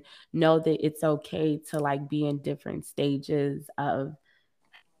perspectives and know that it's okay to like be in different stages of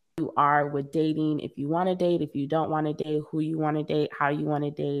you are with dating, if you want to date, if you don't want to date, who you want to date, how you want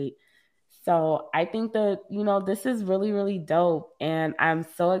to date. So I think that, this is really, really dope. And I'm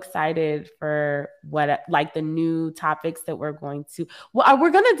so excited for what, like the new topics that we're going to, well, we're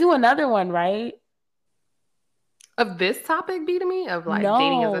going to do another one, right? Of this topic, be to me, of like no,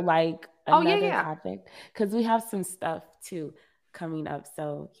 dating as a... like Oh, yeah, another yeah. topic, because we have some stuff too coming up.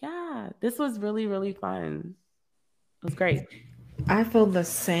 So yeah, this was really, really fun. It was great. I feel the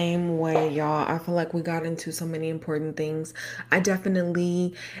same way, y'all. I feel like we got into so many important things. I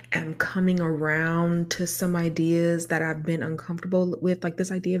definitely am coming around to some ideas that I've been uncomfortable with, like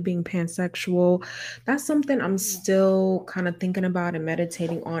this idea of being pansexual. That's something I'm still kind of thinking about and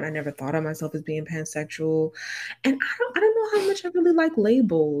meditating on. I never thought of myself as being pansexual. And I don't know how much I really like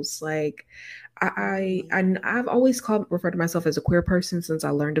labels. Like I've always referred to myself as a queer person since I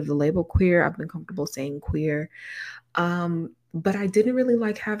learned of the label queer. I've been comfortable saying queer. But I didn't really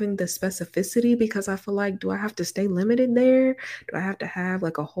like having the specificity because I feel like, do I have to stay limited there? Do I have to have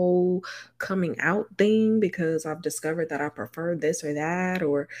like a whole coming out thing because I've discovered that I prefer this or that,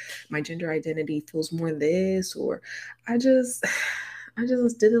 or my gender identity feels more this, or I just, I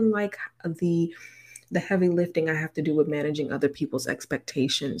just didn't like the heavy lifting I have to do with managing other people's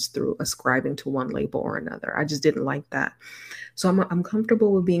expectations through ascribing to one label or another. I just didn't like that. So I'm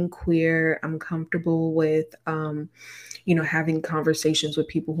comfortable with being queer. I'm comfortable with having conversations with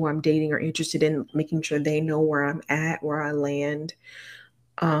people who I'm dating or interested in, making sure they know where I'm at, where I land.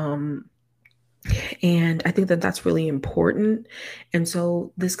 And I think that that's really important. And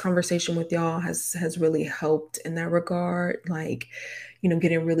so this conversation with y'all has really helped in that regard, like,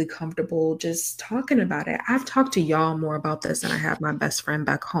 getting really comfortable just talking about it. I've talked to y'all more about this than I have my best friend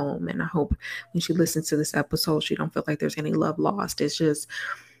back home, and I hope when she listens to this episode she don't feel like there's any love lost. It's just,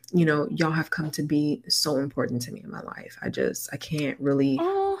 y'all have come to be so important to me in my life. I can't really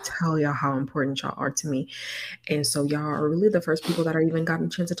tell y'all how important y'all are to me. And so y'all are really the first people that I even gotten a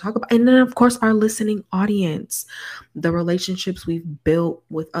chance to talk about. And then of course our listening audience, the relationships we've built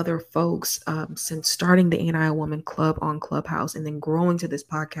with other folks since starting the Anti-Woman Club on Clubhouse and then growing to this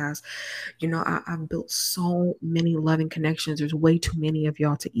podcast. I've built so many loving connections. There's way too many of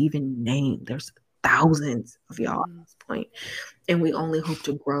y'all to even name. There's thousands of y'all at this point. And we only hope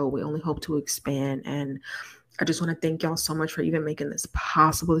to grow. We only hope to expand. And I just want to thank y'all so much for even making this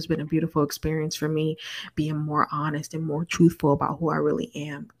possible. It's been a beautiful experience for me, being more honest and more truthful about who I really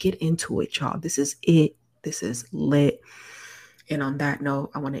am. Get into it, y'all. This is it. This is lit. And on that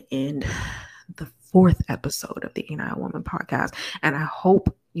note, I want to end the 4th episode of the Anti-Woman podcast. And I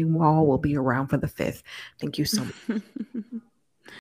hope you all will be around for the 5th. Thank you so much.